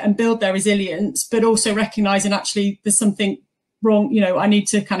and build their resilience, but also recognizing actually there's something wrong. You know, I need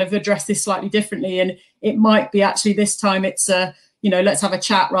to kind of address this slightly differently, and it might be actually this time it's you know, let's have a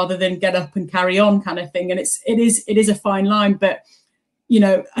chat rather than get up and carry on kind of thing. And it is a fine line, but you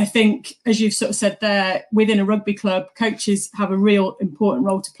know, I think, as you've sort of said there, within a rugby club, coaches have a real important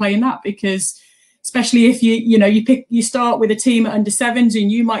role to play in that, because especially if you start with a team at under 7s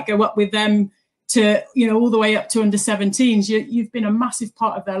and you might go up with them to, you know, all the way up to under 17s. You've been a massive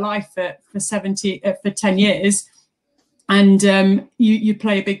part of their life for 10 years, and you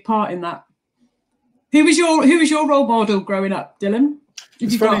play a big part in that. Who was your role model growing up, Dylan?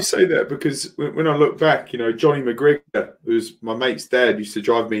 It's funny you say that, because when I look back, you know, Johnny McGregor, who's my mate's dad, used to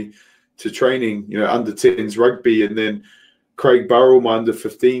drive me to training, you know, under 10s rugby, and then Craig Burrell, my under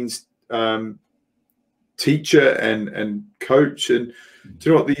 15s teacher and coach. And do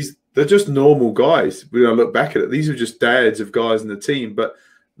you know what? They're just normal guys. When I look back at it, these are just dads of guys in the team, but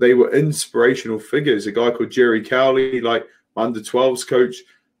they were inspirational figures. A guy called Jerry Cowley, like my under 12s coach.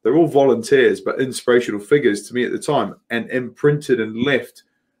 They're all volunteers, but inspirational figures to me at the time, and imprinted and left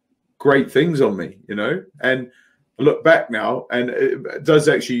great things on me, you know. And I look back now, and it does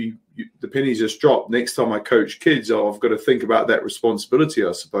actually, the pennies just dropped. Next time I coach kids, I've got to think about that responsibility,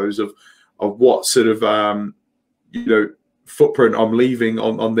 I suppose, of what sort of, you know, footprint I'm leaving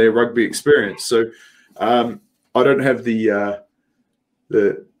on their rugby experience. So I don't have I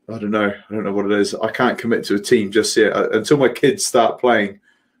don't know what it is. I can't commit to a team just yet until my kids start playing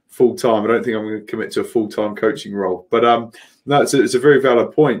full time. I don't think I'm going to commit to a full-time coaching role. But no, it's a very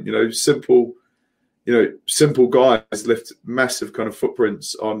valid point. You know, simple guys left massive kind of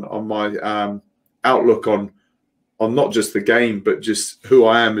footprints on my outlook on not just the game, but just who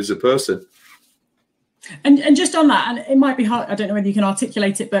I am as a person. And just on that, and it might be hard, I don't know whether you can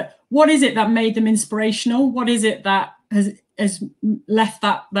articulate it, but what is it that made them inspirational? What is it that has left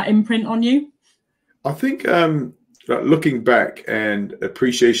that imprint on you? I think looking back and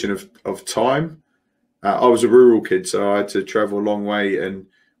appreciation of time. I was a rural kid, so I had to travel a long way, and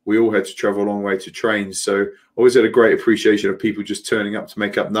we all had to travel a long way to train. So I always had a great appreciation of people just turning up to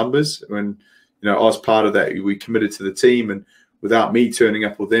make up numbers. When, you know, I was part of that, we committed to the team, and without me turning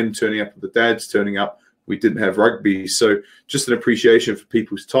up or them turning up or the dads turning up, we didn't have rugby. So just an appreciation for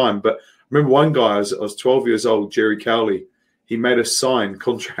people's time. But I remember one guy, I was 12 years old, Jerry Cowley, he made us sign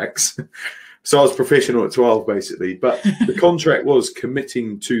contracts So I was professional at 12, basically. But the contract was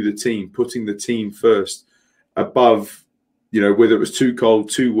committing to the team, putting the team first above, whether it was too cold,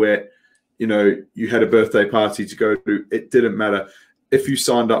 too wet, you had a birthday party to go to. It didn't matter. If you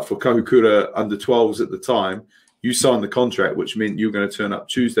signed up for Kahukura under 12s at the time, you signed the contract, which meant you were going to turn up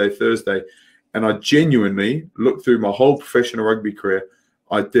Tuesday, Thursday. And I genuinely looked through my whole professional rugby career.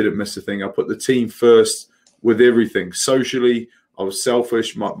 I didn't miss a thing. I put the team first with everything. Socially, I was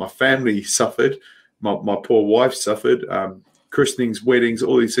selfish. My family suffered. My poor wife suffered. Christenings, weddings,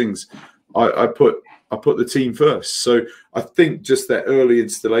 all these things. I put the team first. So I think just that early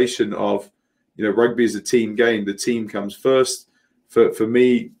installation of, rugby is a team game. The team comes first. For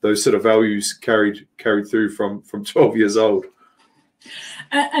me, those sort of values carried through from 12 years old.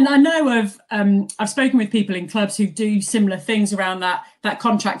 And I know I've spoken with people in clubs who do similar things around that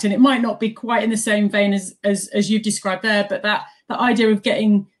contract, and it might not be quite in the same vein as you've described there, but that idea of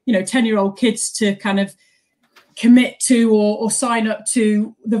getting 10-year-old kids to kind of commit to or sign up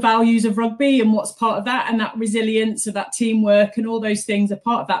to the values of rugby and what's part of that, and that resilience of that teamwork and all those things are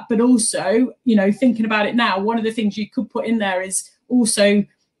part of that. But also, thinking about it now, one of the things you could put in there is also,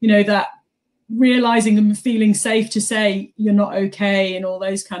 that realizing and feeling safe to say you're not okay and all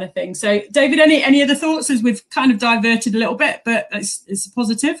those kind of things. So David, any other thoughts, as we've kind of diverted a little bit, but it's a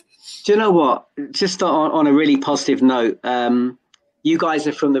positive? Do you know what, just on a really positive note, you guys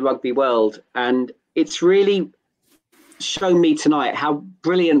are from the rugby world, and it's really shown me tonight how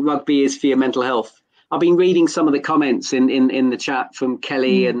brilliant rugby is for your mental health. I've been reading some of the comments in the chat from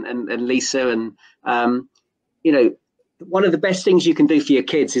Kelly and Lisa, and one of the best things you can do for your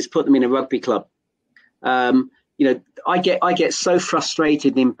kids is put them in a rugby club. I get so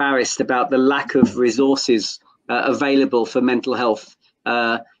frustrated and embarrassed about the lack of resources available for mental health.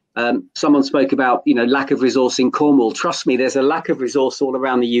 Someone spoke about lack of resource in Cornwall. Trust me, there's a lack of resource all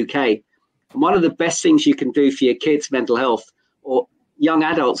around the UK. And one of the best things you can do for your kids' mental health or young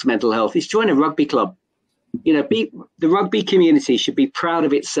adults' mental health is join a rugby club. The rugby community should be proud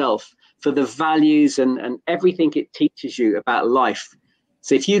of itself for the values and everything it teaches you about life.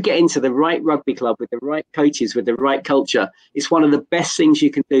 So if you get into the right rugby club with the right coaches, with the right culture, it's one of the best things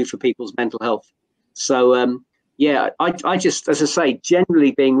you can do for people's mental health. So, I just, as I say,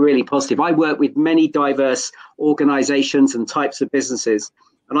 generally being really positive. I work with many diverse organizations and types of businesses.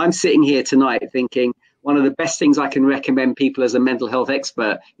 And I'm sitting here tonight thinking one of the best things I can recommend people as a mental health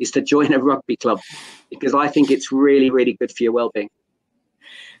expert is to join a rugby club, because I think it's really, really good for your well-being.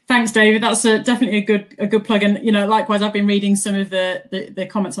 Thanks, David. That's definitely a good plug. And likewise, I've been reading some of the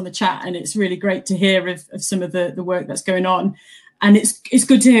comments on the chat, and it's really great to hear of some of the work that's going on. And it's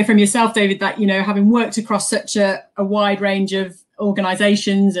good to hear from yourself, David, that having worked across such a wide range of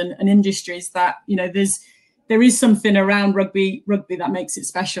organisations and industries, that there is something around rugby that makes it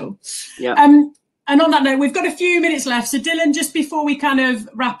special. Yeah. And on that note, we've got a few minutes left. So Dylan, just before we kind of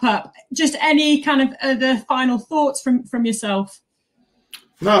wrap up, just any kind of other final thoughts from yourself?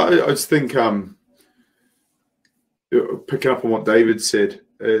 No, I just think picking up on what David said,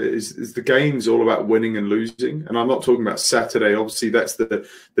 is the game's all about winning and losing. And I'm not talking about Saturday. Obviously, that's the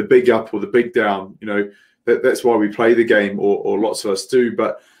big up or the big down. That's why we play the game, or lots of us do.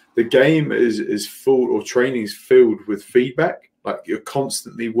 But the game is full, or training is filled with feedback. Like, you're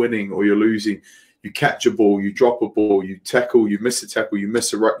constantly winning or you're losing. You catch a ball, you drop a ball, you tackle, you miss a tackle, you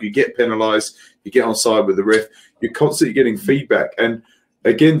miss a ruck, you get penalised, you get onside with the ref. You're constantly getting feedback. And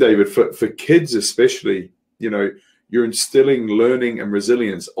again, David, for kids especially, you're instilling learning and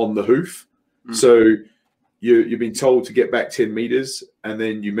resilience on the hoof. So you've been told to get back 10 metres, and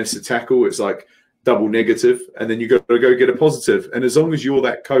then you miss a tackle. It's like double negative, and then you got to go get a positive. And as long as you're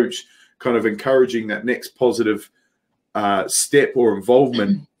that coach kind of encouraging that next positive step or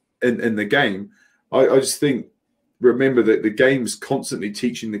involvement in the game, I just think, remember that the game's constantly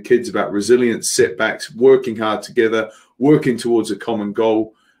teaching the kids about resilience, setbacks, working hard together, working towards a common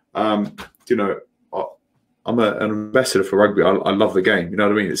goal. I'm an ambassador for rugby. I love the game. You know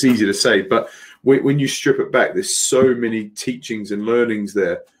what I mean? It's easy to say, but when you strip it back, there's so many teachings and learnings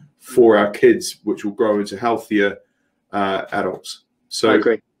there for our kids, which will grow into healthier adults. So I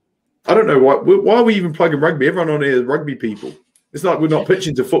agree. I don't know why are we even plugging rugby? Everyone on here is rugby people. It's like we're not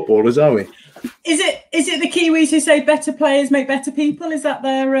pitching to footballers, are we? Is it the Kiwis who say better players make better people? Is that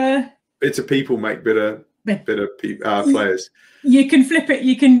their better people make better players? You can flip it.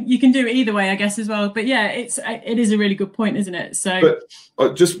 You can do it either way, I guess, as well. But yeah, it is a really good point, isn't it? So,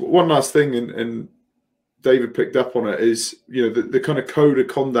 but just one last thing, and David picked up on it, is the kind of code of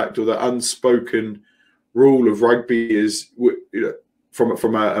conduct, or the unspoken rule of rugby is,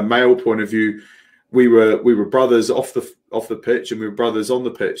 from a male point of view, we were brothers off the pitch, and we were brothers on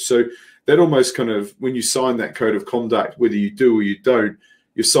the pitch. So that almost kind of, when you sign that code of conduct, whether you do or you don't,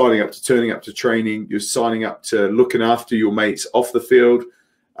 you're signing up to turning up to training, you're signing up to looking after your mates off the field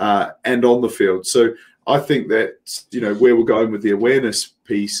and on the field. So I think that, you know, where we're going with the awareness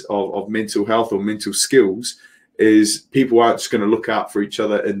piece of mental health or mental skills is people aren't just going to look out for each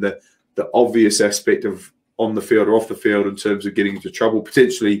other in the obvious aspect of on the field or off the field in terms of getting into trouble,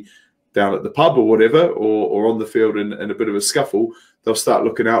 potentially down at the pub or whatever, or on the field in a bit of a scuffle. They'll start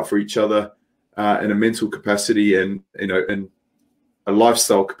looking out for each other in a mental capacity and, you know, in a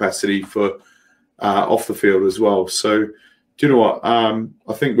lifestyle capacity for off the field as well. So, do you know what?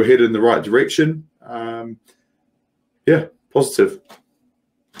 I think we're headed in the right direction. Yeah, positive.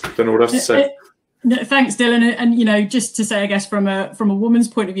 Don't know what else to say. No, thanks, Dylan. And you know, just to say, I guess from a woman's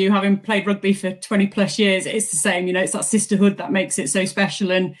point of view, having played rugby for 20 plus years, it's the same. You know, it's that sisterhood that makes it so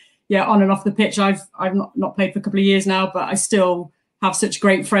special. And yeah, on and off the pitch, I've not played for a couple of years now, but I still have such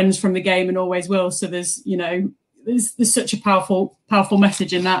great friends from the game and always will. So there's, you know, there's such a powerful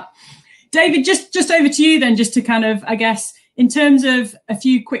message in that. David, just over to you then, just to kind of, I guess, in terms of a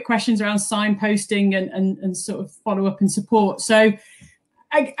few quick questions around signposting and sort of follow up and support. So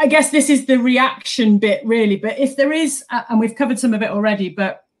I guess this is the reaction bit really, but if there is, and we've covered some of it already,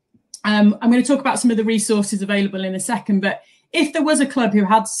 but I'm going to talk about some of the resources available in a second. But if there was a club who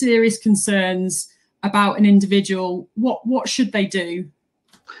had serious concerns about an individual, what should they do?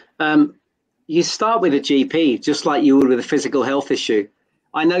 You start with a GP, just like you would with a physical health issue.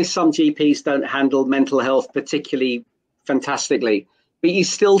 I know some GPs don't handle mental health particularly fantastically, but you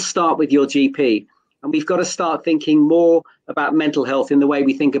still start with your GP. And we've got to start thinking more about mental health in the way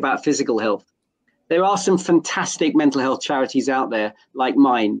we think about physical health. There are some fantastic mental health charities out there, like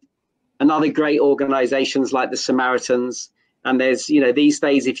Mind, and other great organizations like the Samaritans. And there's, you know, these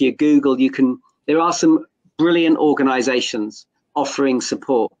days, if you Google, there are some brilliant organizations offering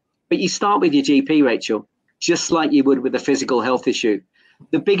support. But you start with your GP, Rachel, just like you would with a physical health issue.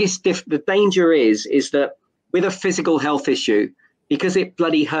 The danger is that with a physical health issue, because it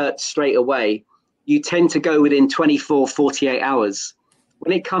bloody hurts straight away, you tend to go within 24, 48 hours.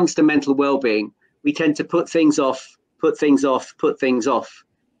 When it comes to mental well-being, we tend to put things off.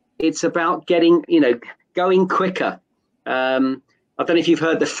 It's about going quicker. I don't know if you've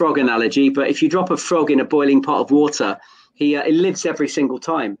heard the frog analogy, but if you drop a frog in a boiling pot of water, it lives every single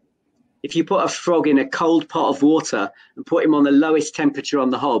time. If you put a frog in a cold pot of water and put him on the lowest temperature on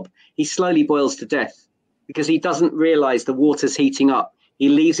the hob, he slowly boils to death because he doesn't realize the water's heating up. He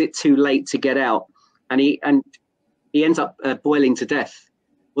leaves it too late to get out, and he ends up boiling to death.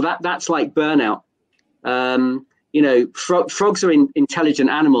 Well, that's like burnout. Frogs are intelligent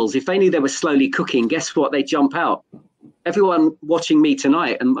animals. If they knew they were slowly cooking, guess what? They jump out. Everyone watching me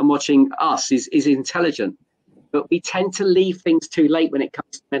tonight and watching us is intelligent, but we tend to leave things too late when it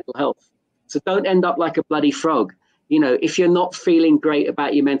comes to mental health. So don't end up like a bloody frog. You know, if you're not feeling great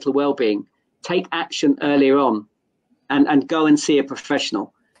about your mental well-being, take action earlier on and go and see a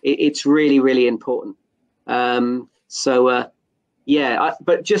professional. It's really, really important. But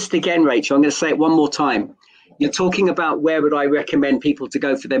just again, Rachel, I'm going to say it one more time. You're talking about where would I recommend people to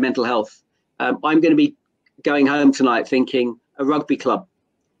go for their mental health. I'm going to be going home tonight thinking a rugby club.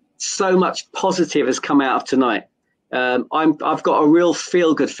 So much positive has come out of tonight. I've got a real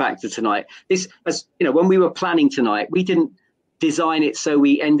feel-good factor tonight. When we were planning tonight, we didn't design it so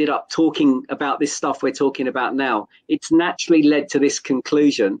we ended up talking about this stuff we're talking about now. It's naturally led to this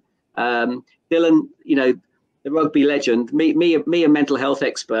conclusion. Dylan, the rugby legend, me a mental health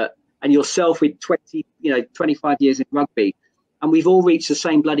expert, and yourself with 25 years in rugby, and we've all reached the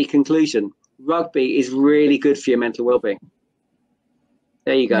same bloody conclusion. Rugby is really good for your mental well-being.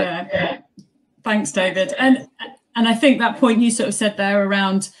 There you go. Yeah. Thanks, David. And I think that point you sort of said there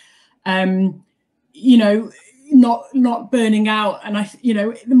around, not burning out, and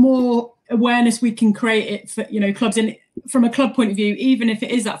the more awareness we can create it for clubs, and from a club point of view, even if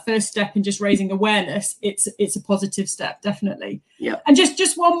it is that first step in just raising awareness, it's a positive step, definitely. Yeah. And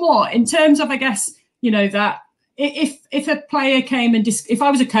just one more in terms of, I guess, that if a player came and if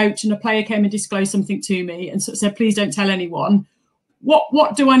I was a coach and a player came and disclosed something to me and sort of said, please don't tell anyone,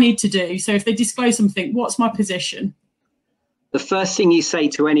 what do I need to do? So if they disclose something, what's my position? The first thing you say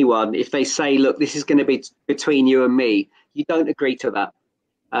to anyone, if they say, look, this is going to be between you and me, you don't agree to that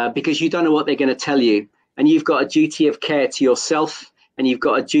because you don't know what they're going to tell you. And you've got a duty of care to yourself, and you've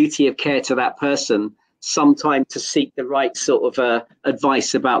got a duty of care to that person sometime to seek the right sort of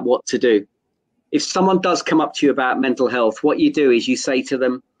advice about what to do. If someone does come up to you about mental health, what you do is you say to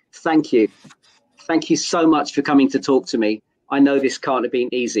them, thank you. Thank you so much for coming to talk to me. I know this can't have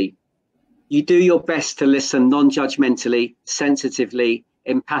been easy. You do your best to listen non-judgmentally, sensitively,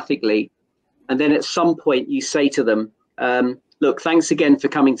 empathically. And then at some point you say to them, look, thanks again for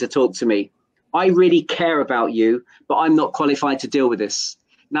coming to talk to me. I really care about you, but I'm not qualified to deal with this.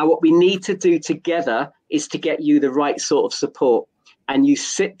 Now, what we need to do together is to get you the right sort of support. And you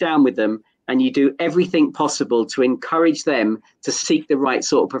sit down with them and you do everything possible to encourage them to seek the right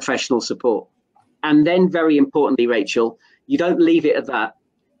sort of professional support. And then, very importantly, Rachel, you don't leave it at that.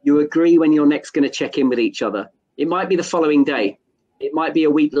 You agree when you're next going to check in with each other. It might be the following day. It might be a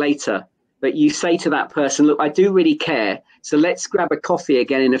week later. But you say to that person, look, I do really care. So let's grab a coffee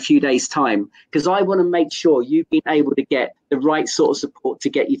again in a few days' time, because I want to make sure you've been able to get the right sort of support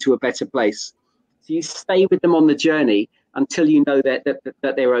to get you to a better place. So you stay with them on the journey until you know that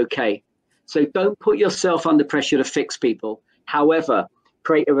they're okay. So don't put yourself under pressure to fix people. However,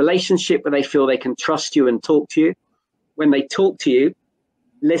 create a relationship where they feel they can trust you and talk to you. When they talk to you,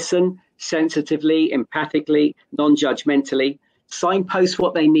 listen sensitively, empathically, non-judgmentally, signpost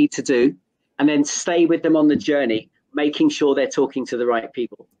what they need to do, and then stay with them on the journey, making sure they're talking to the right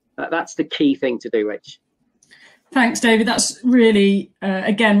people. That's the key thing to do, Rich. Thanks, David. That's really,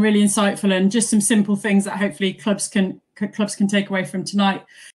 again, really insightful, and just some simple things that hopefully clubs can take away from tonight.